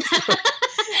stories.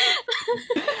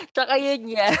 Tsaka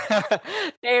yun nga.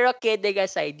 Pero kidding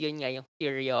aside, yun nga yung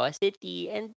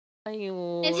curiosity and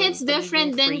ayun. It hits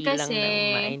different din pagiging free lang kasi.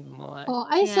 ng mind mo. Oh,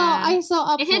 I saw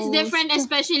a It hits post. different,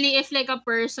 especially if like a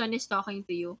person is talking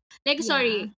to you. Like,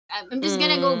 sorry, I'm just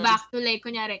gonna go Mm. back to like,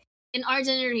 kunyari, in our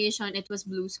generation, it was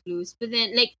Blue's Clues. But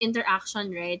then, like, interaction,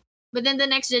 right? But then the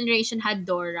next generation had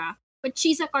Dora. But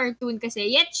she's a cartoon kasi,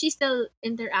 yet she's still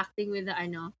interacting with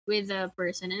the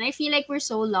person. And I feel like we're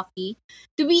so lucky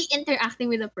to be interacting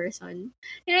with a person.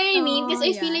 You know what I mean? Because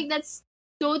I feel like that's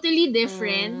totally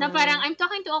different. Na parang I'm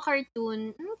talking to a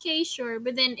cartoon, okay, sure.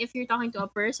 But then if you're talking to a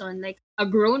person, like a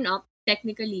grown-up,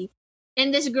 technically,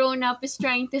 and this grown-up is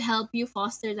trying to help you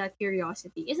foster that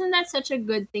curiosity, isn't that such a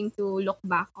good thing to look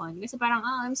back on? Kasi parang,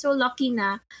 I'm so lucky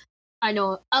na,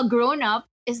 a grown-up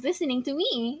is listening to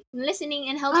me. Listening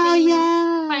and helping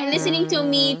listening to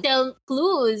me tell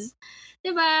clues.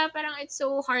 Diba? Parang it's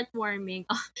so heartwarming.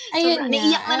 Ayun nga,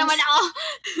 naiiyak na naman ako.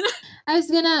 I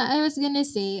was gonna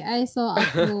say, I saw a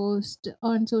post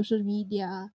on social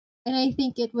media, and I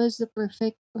think it was the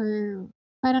perfect, or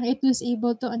parang it was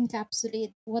able to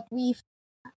encapsulate what we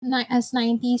as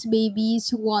 90s babies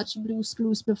who watched Blue's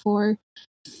Clues before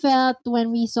felt when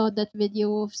we saw that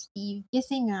video of Steve.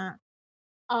 Kasi nga,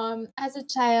 as a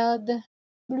child,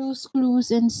 Blue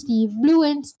and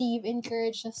Steve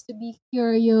encouraged us to be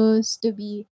curious, to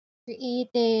be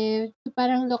creative, to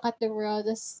parang look at the world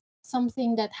as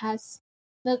something that has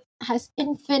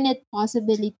infinite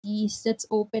possibilities that's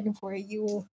open for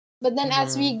you. But then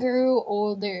as we grew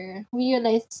older, we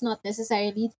realized it's not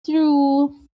necessarily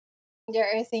true. There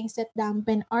are things that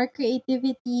dampen our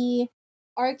creativity,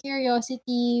 our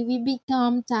curiosity. We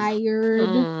become tired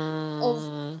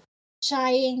of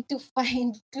trying to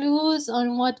find clues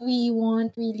on what we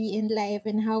want really in life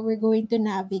and how we're going to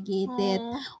navigate it.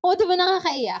 Oh, diba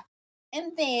nakakaiyak?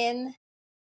 And then,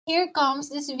 here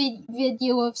comes this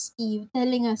video of Steve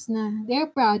telling us na they're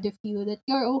proud of you, that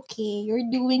you're okay, you're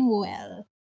doing well.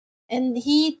 And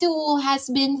he too has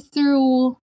been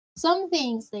through some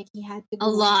things, like he had to A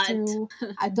go lot. through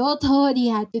adulthood, he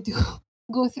had to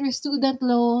go through student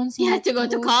loans, You had to go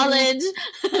to college.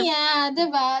 Yeah,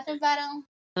 diba? So parang,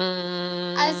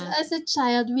 as a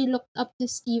child, we looked up to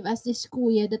Steve as this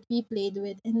kuya that we played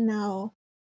with, and now,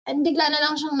 and bigla na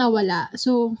lang siyang nawala.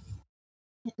 So,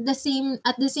 at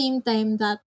the same time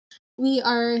that we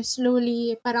are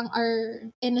slowly, parang our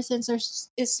innocence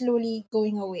is slowly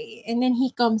going away, and then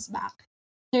he comes back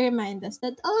to remind us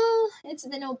that, it's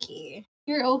been okay.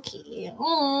 You're okay.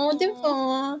 Oh,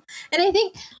 diba? And I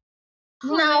think,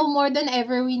 now more than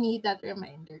ever, we need that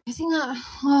reminder. Kasi nga,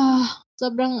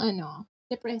 sobrang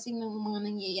depressing ng mga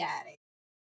nangyayari.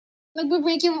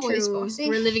 Nagbe-break yung voice ko.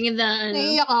 True. We're living in the,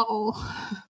 Naiiyak ako.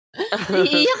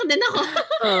 Naiiyak din ako.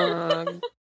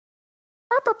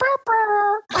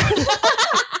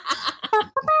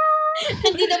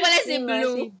 Nandito pala si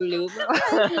Blue.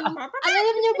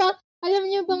 Alam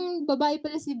niyo bang babae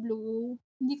pala si Blue?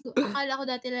 Akala ko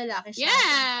dati lalaki siya.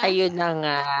 Yeah. Ayun na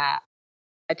nga.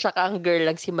 At saka ang girl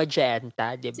lang si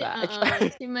Magenta, di ba?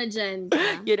 Si Magenta.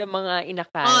 Yun ang mga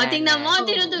inakala. Tingnan mo, na.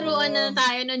 tinuturuan na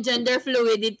tayo ng gender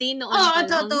fluidity noon pa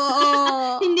lang.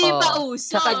 Totoo. Hindi pa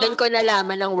uso. Saka doon ko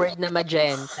nalaman ng word na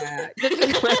magenta.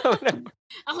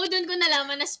 Ako doon ko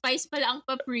nalaman na spice pala ang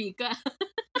paprika.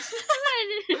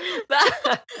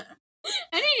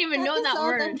 I didn't even know that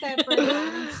word. Salt and pepper.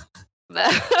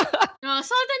 No,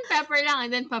 salt and pepper lang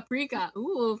and then paprika.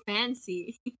 Ooh,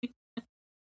 fancy.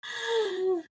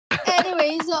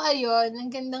 Anyway, so ayun, ang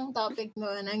gandang topic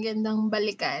nun, ang gandang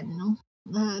balikan, no?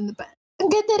 Ang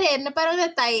ganda rin, na parang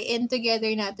na-tie in together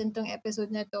natin tong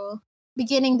episode na to.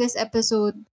 Beginning this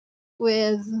episode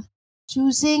with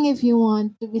choosing if you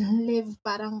want to live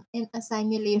parang in a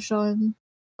simulation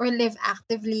or live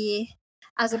actively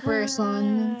as a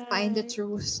person, find the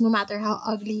truth, no matter how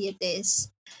ugly it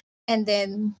is. And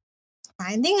then,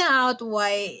 finding out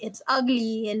why it's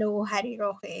ugly. Hello, Harry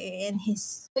Roque and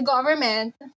the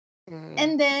government.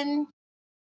 And then,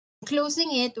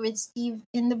 closing it with Steve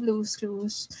in the Blue's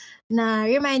Clues, na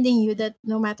reminding you that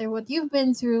no matter what you've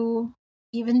been through,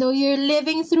 Even though you're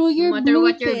living through No your matter blue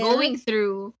what you're pill. going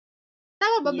through.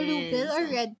 Tama ba, blue pill Yes. or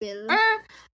red pill? Or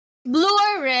blue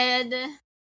or red.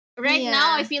 Right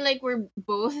now, I Yeah. feel like we're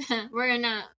both. We're in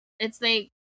a. It's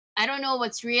like I don't know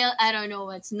what's real. I don't know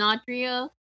what's not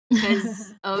real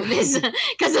because of this.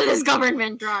 Because of this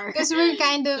government drawer. Because we're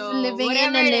kind of So, living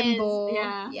in whatever a it is, limbo.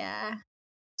 yeah.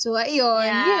 So, ayun,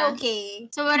 Yeah. you're okay.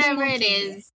 So You're doing whatever it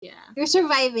okay. is, yeah. You're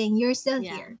surviving. You're still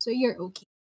Yeah. here. So, you're okay.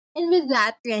 And with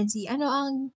that, Renzi,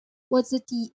 what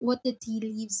the tea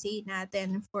leaves say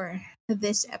natin for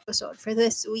this episode, for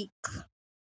this week?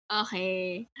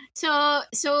 Okay. So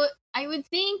I would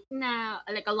think na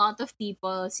like a lot of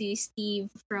people see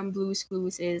Steve from Blue's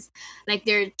Clues is like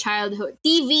their childhood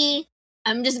TV.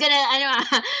 I'm just gonna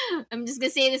I'm just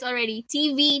gonna say this already.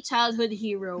 TV childhood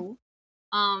hero.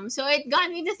 So it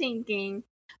got me to thinking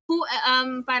who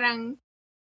parang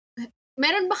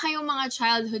meron ba kayong mga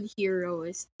childhood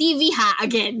heroes? TV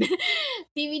again.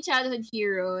 TV childhood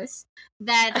heroes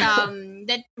that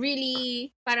that really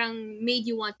parang made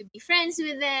you want to be friends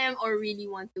with them or really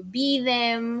want to be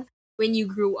them when you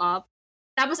grew up.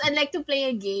 Tapos I'd like to play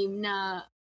a game na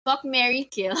Fuck, Marry,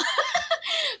 Kill.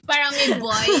 Parang may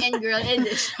boy and girl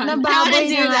edition. I wanna Nababoy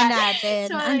do na nga that. natin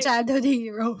So, ang childhood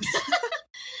heroes.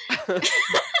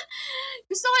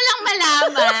 Gusto ko lang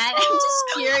malaman. I'm just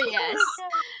curious.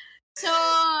 So,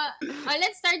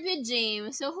 let's start with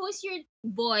James. So, who's your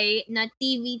boy na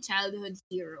TV childhood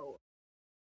hero?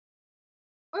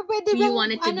 Or pwede Who you bang,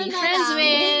 wanted to be na friends lang,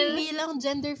 with? bilang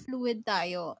gender fluid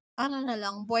tayo. Ano na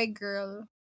lang, boy, girl.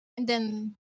 And then,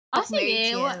 Oh, fuck, marry,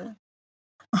 sige. kill.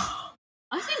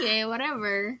 Sige,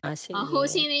 whatever. Sige.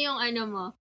 Sino yung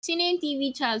mo? Sino yung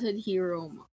TV childhood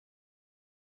hero mo?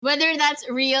 Whether that's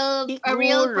a real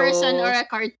person or a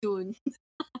cartoon.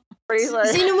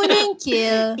 Sino mo na yung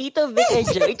kill? Tito Vic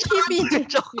and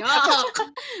Joy. Yuck!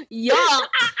 Yuck!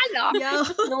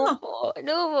 No po.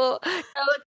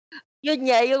 Yun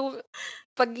nga, yung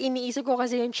pag iniisip ko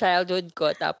kasi yung childhood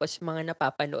ko, tapos mga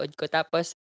napapanood ko,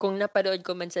 tapos kung napanood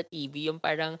ko man sa TV, yung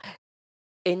parang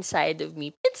inside of me,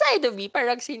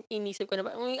 parang inisip ko na,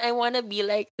 I wanna be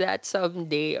like that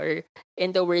someday, or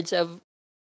in the words of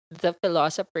the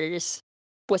philosophers,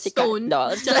 Pussycat Stone.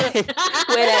 Dolls,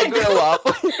 when I grow up.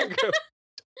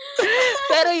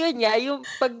 Pero yun nga, yung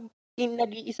pag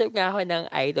nag-iisip nga ako ng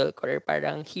idol ko or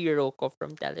parang hero ko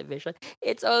from television,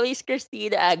 it's always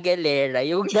Christina Aguilera.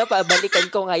 Yung napabalikan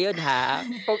ko ngayon, ha?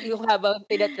 Yung habang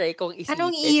tinatry kong isipin.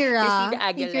 Anong era? Christina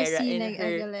Aguilera Christina in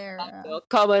her Aguilera.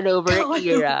 Come On Over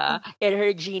era. And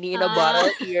her Genie in a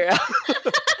Bottle era.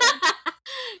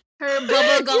 Her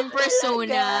bubblegum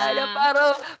persona. Na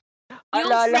parang, yung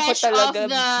alala ko fresh talaga, off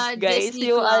the guys,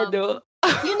 Disney yung Club.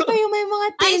 Yun pa yung may mga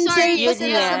Ay, sorry. tinsel pa Yun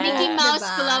sila nga. sa Mickey buhok, Mouse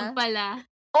diba? Club pala.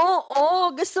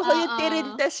 Oo, gusto ko yung Oo.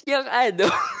 tirintas niyang May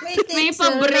May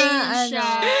tinsel pa-brain na, siya.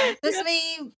 Tapos may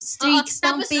streaks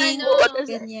ng tapos pink.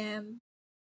 Ganyan.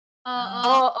 Oo.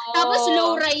 Oo. Tapos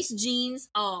low-rise jeans.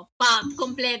 Pop.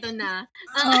 Kompleto na.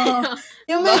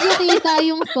 Yung medyo kita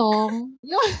yung song.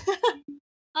 Yung,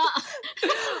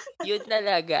 Yun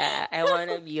talaga. I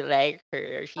wanna be like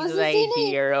her. She's so my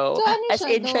hero. so ano As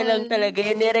siya in, siya lang doon? talaga.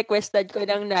 Yung nirequestan ko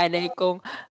ng nanay kong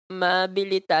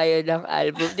mabili tayo ng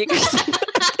album. Di kasi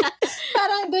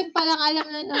parang doon palang alam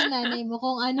na ng nanay mo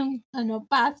kung anong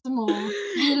path mo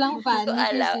bilang fan ko ni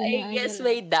alam. Christina I guess Aguilera.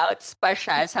 may doubts pa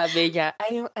siya. Sabi niya,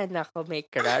 ay, yung anak ko may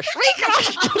crush. May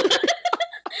crush!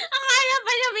 Akala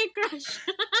pala may crush.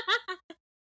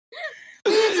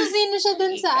 So, sino siya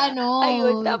dun sa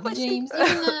Ayun, tapos James?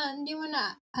 Hindi mo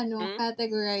na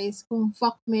categorize kung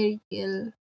fuck, marry,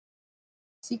 kill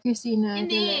si Christina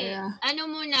Hindi. Aguilera.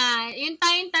 Muna. Yung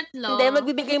tayong tatlo. Hindi,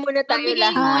 magbibigay muna tayo Magbigay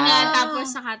lahat muna, Ah. tapos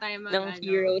saka tayo ng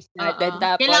heroes natin. Oo.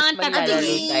 Tapos Kailangan maglalaro tayo.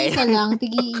 Tigi-isa lang,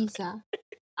 tigi-isa.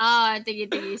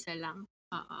 Tigi-tigi isa lang.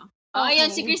 Oo. Okay. Ayan,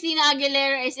 si Christina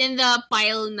Aguilera is in the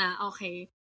pile na. Okay.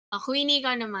 Queenie,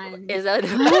 ikaw naman. Is that Ay,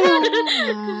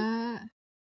 oo nga.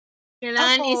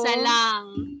 Kailangan Ako? isa lang.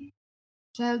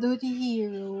 Childhood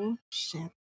hero.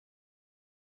 Shit.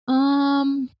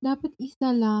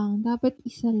 Dapat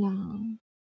isa lang.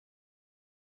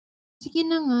 Sige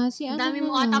na nga, si Ang ano dami na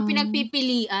mo atang lang.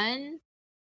 pinagpipilian.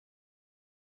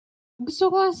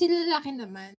 Gusto ko si lalaki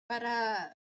naman para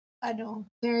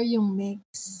fair yung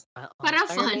mix. Para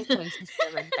fun. may choices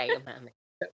naman tayo, mami.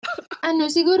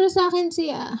 Siguro sa akin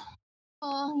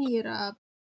ang hirap.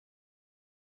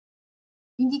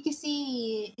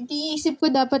 Hindi isip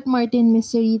ko dapat Martin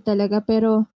Mystery talaga,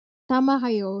 pero tama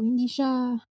kayo, hindi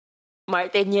siya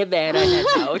Martin Rivera na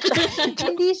daw.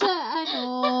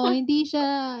 hindi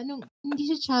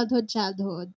siya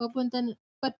childhood. Papunta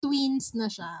tweens na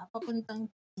siya, papuntang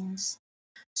teens.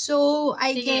 So,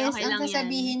 I Sige, guess, okay ang lang yan.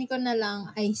 sasabihin ko na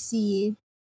lang ay si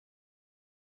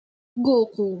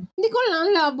Goku. Hindi ko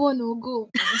lang labo, no?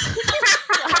 Goku.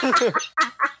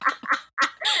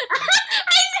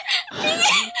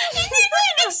 Hindi ko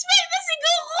in-expect na si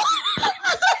Goku.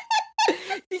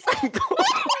 Si San Goku.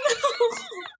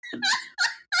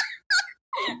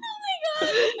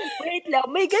 Wait lang,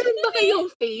 may ganun ba kayong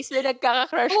face na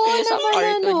nagkaka-crush Oo kayo sa naman,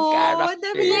 cartoon ano.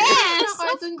 character? Yes, Sa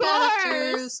cartoon of course.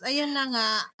 characters. Ayun na nga.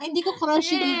 Ay, hindi ko crush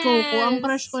si Yes. Goku. Ang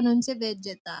crush ko nun si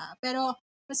Vegeta. Pero,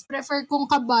 mas prefer kong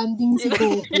kabanding si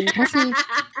Goku. Kasi,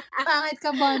 pangit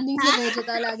kabanding si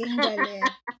Vegeta. Laging galit.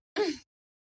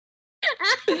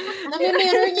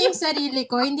 Nami-mirror niya yung sarili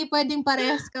ko. Hindi pwedeng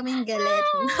parehas kaming galit.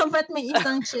 Dapat may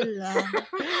isang chill lang.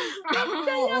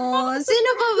 Oo. Sino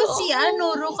pa ba si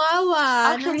Rukawa?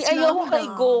 Actually, Ng ayoko kay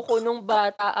Slam Goku nung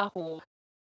bata ako.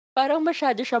 Parang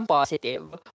masyado siyang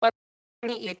positive. Parang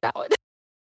niit ako.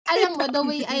 Alam mo, the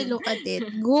way I look at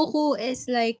it, Goku is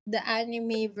like the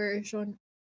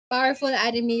powerful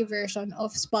anime version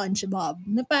of SpongeBob.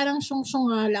 Na parang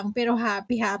syung-syunga lang, pero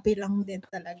happy-happy lang din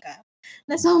talaga.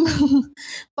 Na sobrang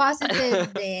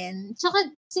positive din. Tsaka,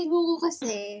 si Goku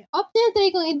kasi, tinatry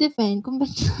kong i-defend kung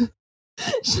ba't siya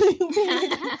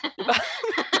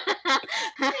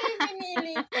yung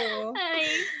pinili ko.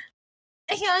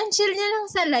 Ayun, chill niya lang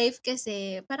sa life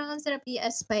kasi parang ang sarap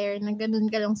i-aspire na ganun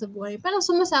ka lang sa buhay. Parang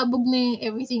sumasabog na yung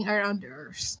everything around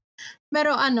Earth.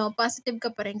 Pero positive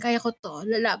ka pa rin. Kaya ko to.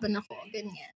 Lalaban ako.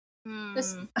 Ganyan.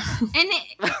 Tas, And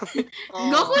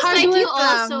Goku's Hard like you work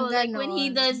lang, also. Like when he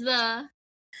ganon. does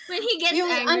when he gets Yung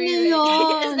angry.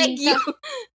 yun. It's like you.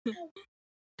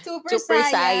 Super Super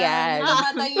Saiyan. Saiyan.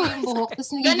 Namatayo yung buhok. Tapos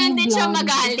nagiging Ganon din siya blonde.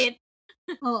 magalit.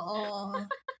 Oo.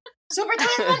 Super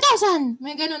Saiyan 1000!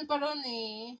 May ganun pa ron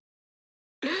eh.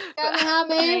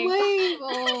 Kamehameha wave.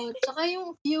 Oh, tsaka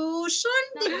yung fusion.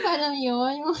 Di ba lang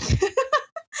yun? Yung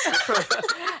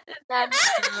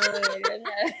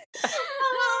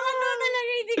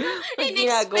talaga, hindi ko Pag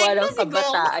ginagawa in-expect ng na si Goku.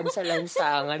 kabataan sa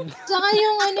lansangan. Tsaka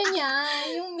yung niya,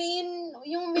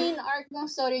 yung main arc ng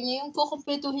story niya, yung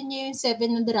kukumpletuhin niya yung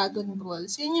 7 na Dragon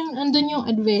Balls. Yun yung, andun yung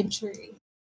adventure eh.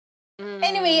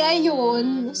 Anyway,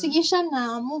 ayun. Sige siya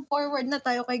na. Move forward na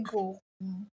tayo kay Goku.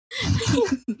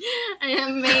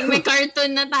 Ayan, may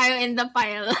cartoon na tayo in the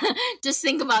pile. Just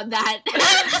think about that.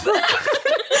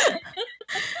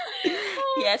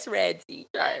 Yes, Redzy.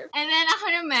 Char. And then ako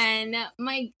naman,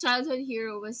 my childhood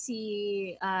hero was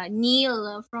si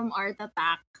Neil from Art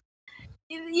Attack.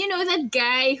 You know that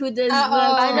guy who does the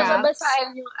Paano crafts?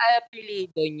 babasahin yung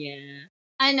apelido niya?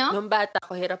 Ano? Nung bata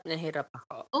ko, hirap na hirap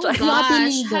ako. Oh Sorry. Yung gosh.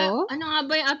 apelido? Ano nga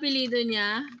ba yung apelido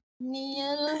niya?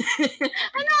 Neil.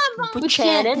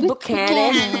 Buchanan?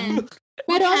 Buchanan.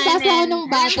 Pero ang basa ko nung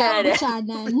bata, Buchanan.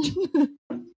 Buchanan.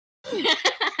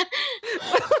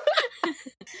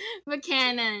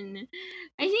 Buchanan.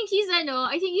 I think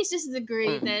he's just the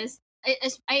greatest.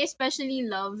 I especially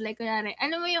love, like, kunwari,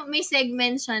 alam mo yung may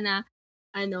segment siya na,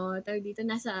 tawag dito,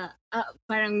 nasa,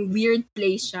 parang weird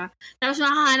place siya. Tapos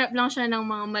makahanap lang siya ng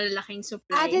mga malalaking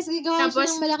supplies. Tapos gagawa siya Tapos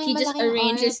ng malaking he just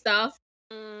arranges art. stuff.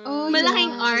 Oh,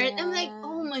 Malaking yeah, art. yeah. I'm like,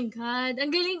 oh my God.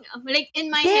 Ang galing. Like, in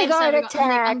my Big head, sabi art ko, I'm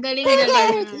like, ang galing na Art.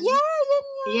 ganun. Yeah.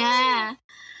 Yeah.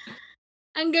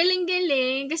 Ang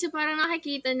galing-galing. Kasi parang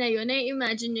nakikita na yun.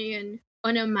 Na-imagine niya yun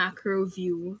on a macro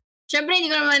view. Siyempre, hindi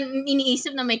ko naman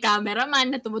iniisip na may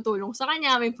cameraman na tumutulong sa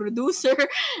kanya, may producer,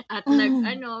 at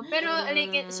Pero,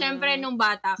 like, siyempre, nung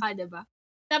bata ka, diba?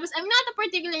 Tapos, I'm not a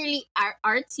particularly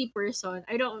artsy person.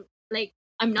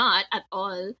 I'm not at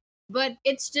all. But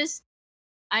it's just,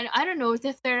 I don't know, it's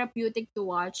therapeutic to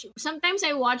watch. Sometimes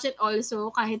I watch it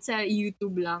also kahit sa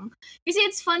YouTube lang. Kasi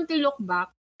it's fun to look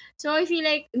back. So I feel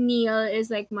like Neil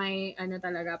is like my,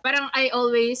 talaga. Parang I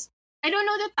don't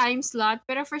know the time slot,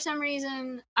 pero for some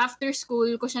reason, after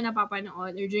school ko siya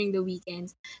napapanood or during the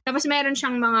weekends. Tapos meron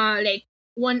siyang mga like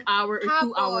 1 hour or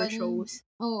 2 hour shows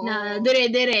na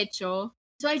dire-diretso.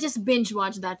 So I just binge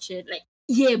watch that shit. Like,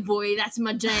 yeah, boy, that's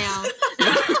my jam.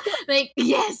 Like,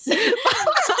 yes.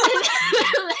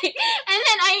 And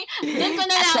then doon ko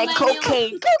nalaman like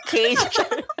cocaine.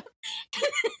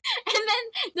 And then,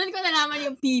 doon ko nalaman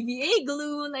yung PVA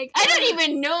glue. Like, I don't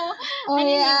even know. Oh,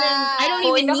 I don't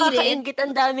even need it. Nakakaingit.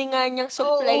 Ang dami nga niyang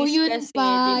supplies yun kasi.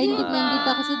 pa. Diba? Independent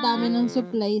ako sa dami ng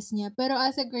supplies niya. Pero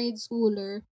as a grade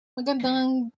schooler,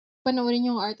 magandang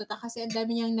panoorin yung Art Attack kasi ang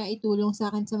dami niyang naitulong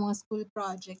sa akin sa mga school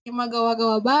project. Yung mga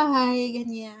gawa-gawa bahay,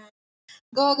 ganyan.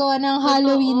 Gawa-gawa ng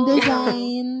Halloween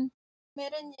design.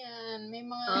 Meron yan. May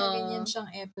mga ganyan siyang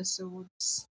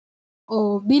episodes.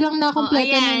 Bilang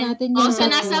nakompleto na natin yung so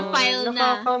nasa pile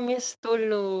na. Nakakamiss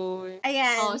tuloy.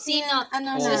 Ayan. Sino?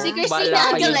 na? So, si Bala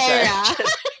Christina kayo Aguilera.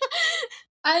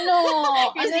 Ano?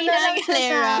 Ano Christina na lang siya sa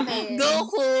Aguilera, akin?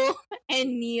 Goku,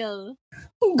 and Neil.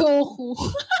 Goku.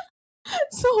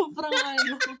 Sobrang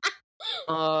ano.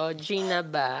 Gina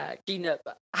ba?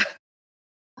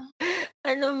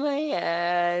 Ano ba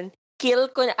yan?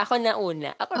 Kill ko na. Ako na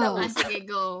una. Ako na Oh. una. Sige,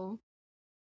 go.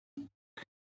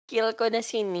 Kill ko na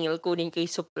si Neil. Kunin ko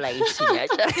yung supplies niya.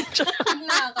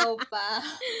 Nakaw pa.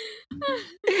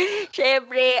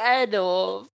 Siyempre,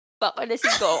 baka na si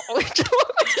Goku.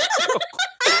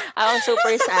 Ako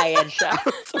super saiyan siya.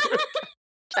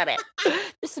 Charet.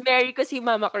 Tapos marry ko si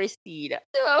Mama Christina.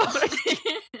 Si Mama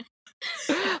Christina.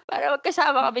 Para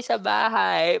magkasama kami sa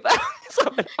bahay.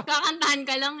 Kakantahan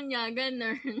ka lang niya,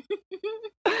 ganun.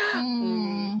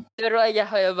 Pero ayan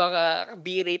ko yung mga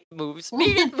birit moves.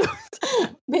 Birit moves.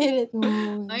 Birit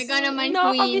moves. Ay, ikaw naman,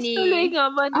 Nakakamiss tuloy Queenie. nga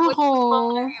man. Ako,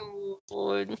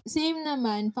 Yun. same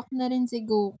naman. Fuck na rin si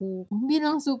Goku.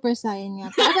 Bilang Super Saiyan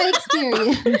nga.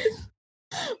 Para-experience.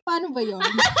 Paano ba yun?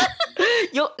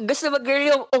 Yung, gusto mo girl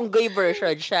yung unggoy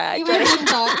version siya. Iba yung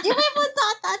thought. Iba yung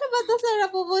thought. Ano ba ito? Saan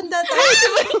napupunta to?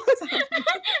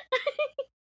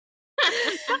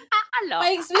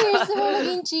 Pa-experience mo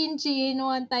maging chin-chin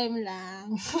one time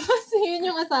lang. Kasi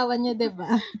yun yung asawa niya, diba?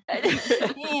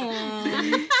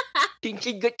 Yan.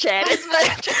 Chin-chin Gutierrez ba?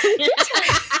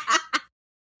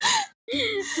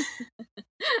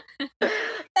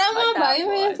 Tama ba?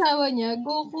 Yung asawa niya,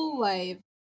 Goku wife.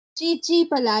 Chi-chi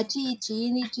pala.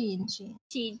 Chi-chi ni Chin-chin.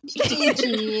 Chi-chi.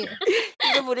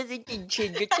 Hindi mo na si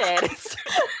Chin-chin Gutierrez.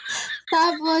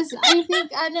 Tapos, I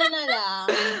think, ano na lang,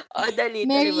 Dali.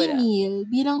 Mary mo na. Neal,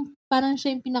 bilang parang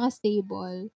siya yung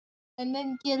pinaka-stable. And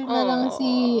then, kill na lang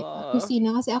si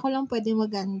Christina kasi ako lang pwede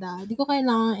maganda. Di ko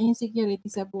kailangan insecurity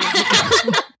sa buhay.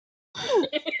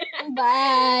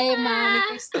 Bye, Mami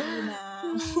Christina.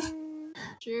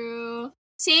 True.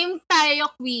 Same tayo,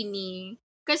 Queenie.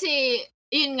 Kasi,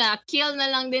 yun nga, kill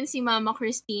na lang din si Mama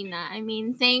Christina. I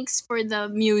mean, thanks for the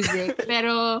music.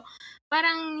 Pero,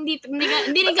 parang hindi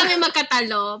rin kami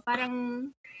magkatalo. Parang,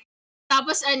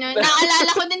 tapos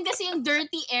naalala ko din kasi yung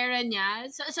dirty era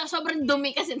niya. So sobrang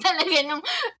dumi kasi talaga ng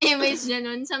image niya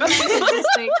nun. Sometimes it's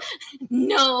just like,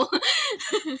 no.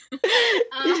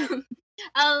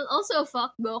 I'll also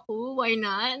fuck Goku. Why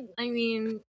not? I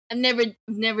mean, I've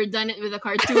never done it with a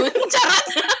cartoon. Charot!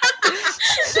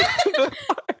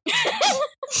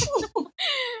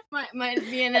 might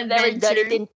be an I've never done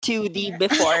it adventure. in 2D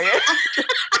before.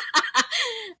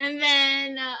 And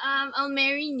then, I'll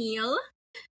marry Neil.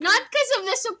 Not because of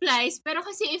the supplies, pero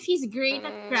kasi if he's great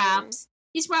at crafts,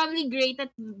 he's probably great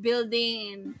at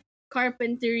building and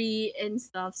carpentry and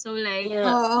stuff. So like,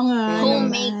 Oo nga.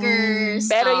 homemakers.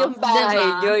 Pero yung bahay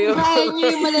nyo, yung... Bahay nyo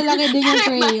yung malalaki din yung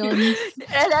crayons.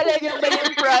 Alala nyo ba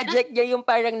yung project nyo, yung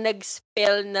parang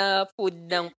nag-spell na food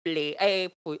ng plate?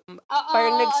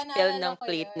 Parang nag-spell ng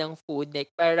plate ng food.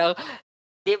 Like, parang,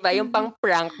 di ba, yung pang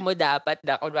prank mo dapat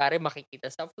na, kunwari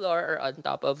makikita sa floor or on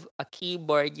top of a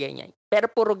keyboard, ganyan. Pero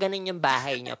puro ganun yung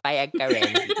bahay nyo. Payag ka,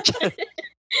 Renzi.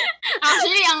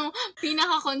 Actually, ang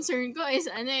pinaka-concern ko is,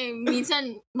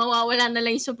 minsan mawawala na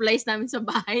lang yung supplies namin sa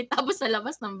bahay, tapos sa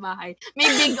labas ng bahay, may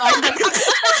big article.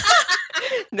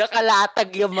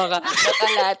 Nakalatag yung mga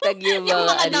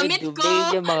damit ko.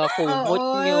 dubay, yung mga kumot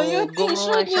nyo. Yung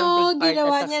tissue nyo,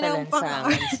 ginawa niya ng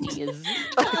Yung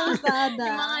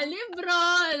mga libro,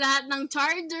 lahat ng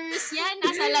chargers, yan,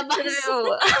 nasa labas.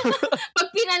 Pag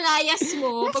pinalayas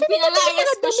mo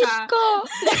siya.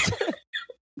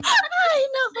 Ay,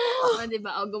 nako.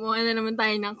 Diba? Gumawa na naman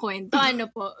tayo ng kwento. Ano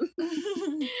po?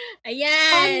 Ayan.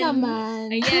 Fun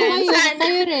naman. Ayan.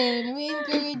 Tayo rin. We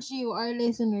encourage you, our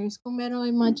listeners, kung meron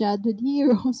kayong mga childhood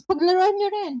heroes, paglaruan nyo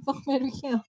rin. Fuck, Mary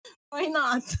Kill. Why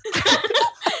not?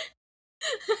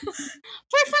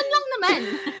 For fun lang naman.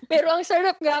 Pero ang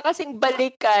sarap nga kasing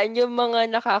balikan yung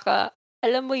mga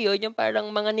alam mo yun, yung parang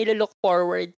mga nililook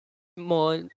forward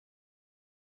mo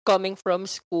coming from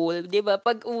school, 'di ba?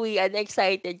 Pag uwian,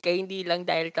 excited ka hindi lang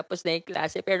dahil tapos na 'yung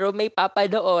klase, pero may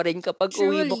papanoorin ka pag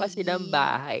uwi mo kasi ng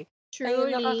bahay.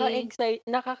 Ayun, nakaka-excite,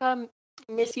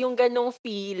 nakaka-miss yung ganong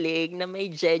feeling na may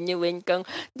genuine kang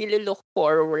nililook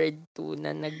forward to na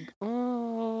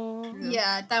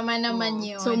Yeah, tama naman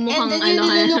yun. So, And mukhang then yung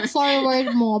nililook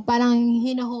forward mo, parang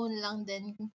hinahon lang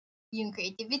din yung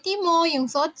creativity mo, yung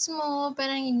thoughts mo,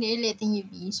 parang hindi letting you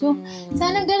be. So,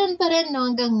 sana ganun pa rin, no,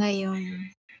 hanggang ngayon.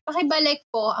 Pakibalik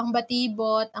po ang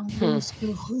Batibot, ang Blue's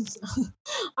Clues,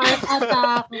 Art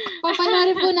Attack.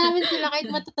 Papanorin po namin sila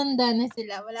kahit matatanda na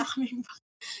sila. Wala kaming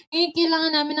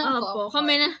kailangan namin ng Opo,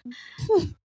 kami na.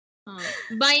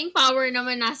 Buying power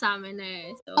naman nasa amin na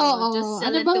eh. So, just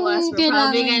sell it to us. We're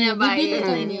probably gonna buy it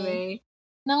anyway.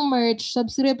 ng merch,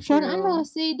 subscription, True.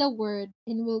 say the word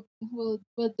and we'll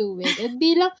do it. And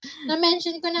bilang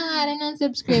na-mention ko na nga rin ng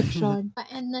subscription,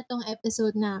 pa-end na tong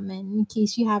episode namin in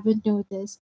case you haven't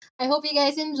noticed. I hope you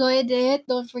guys enjoyed it.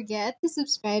 Don't forget to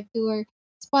subscribe to our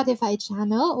Spotify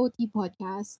channel, OT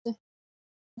Podcast,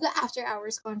 the After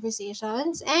Hours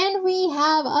Conversations, and we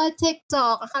have a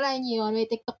TikTok. Akala niyo yun, may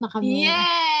TikTok na kami.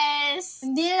 Yes!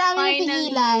 Hindi na namin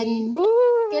napigilan.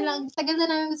 Kailang, tagal na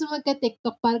namin gusto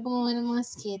magka-TikTok para gumawa ng mga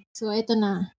skit. So, ito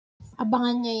na.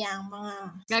 Abangan niyo yung mga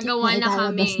Gagawa skit na na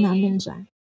ilalabas kami. namin dyan.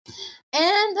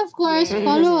 And, of course, Yes,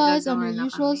 follow us on gagawa our na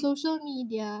usual kami. social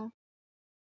media,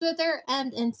 Twitter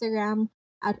and Instagram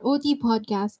at OT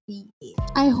Podcast PH.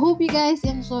 I hope you guys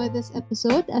enjoy this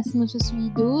episode as much as we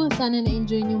do. Sana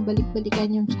na-enjoy yung balik-balikan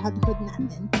yung childhood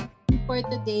natin. For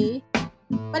today,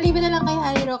 maliban na lang kay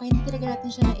Harry Roque, hindi talaga natin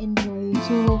siya na-enjoy.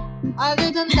 So, other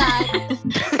than that,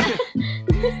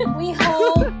 we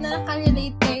hope na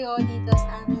nakarelate kayo dito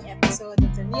sa aming episode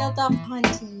of the Real Talk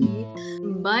Hunty.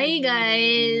 Bye,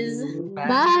 guys!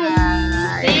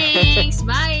 Bye! Thanks!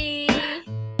 Bye!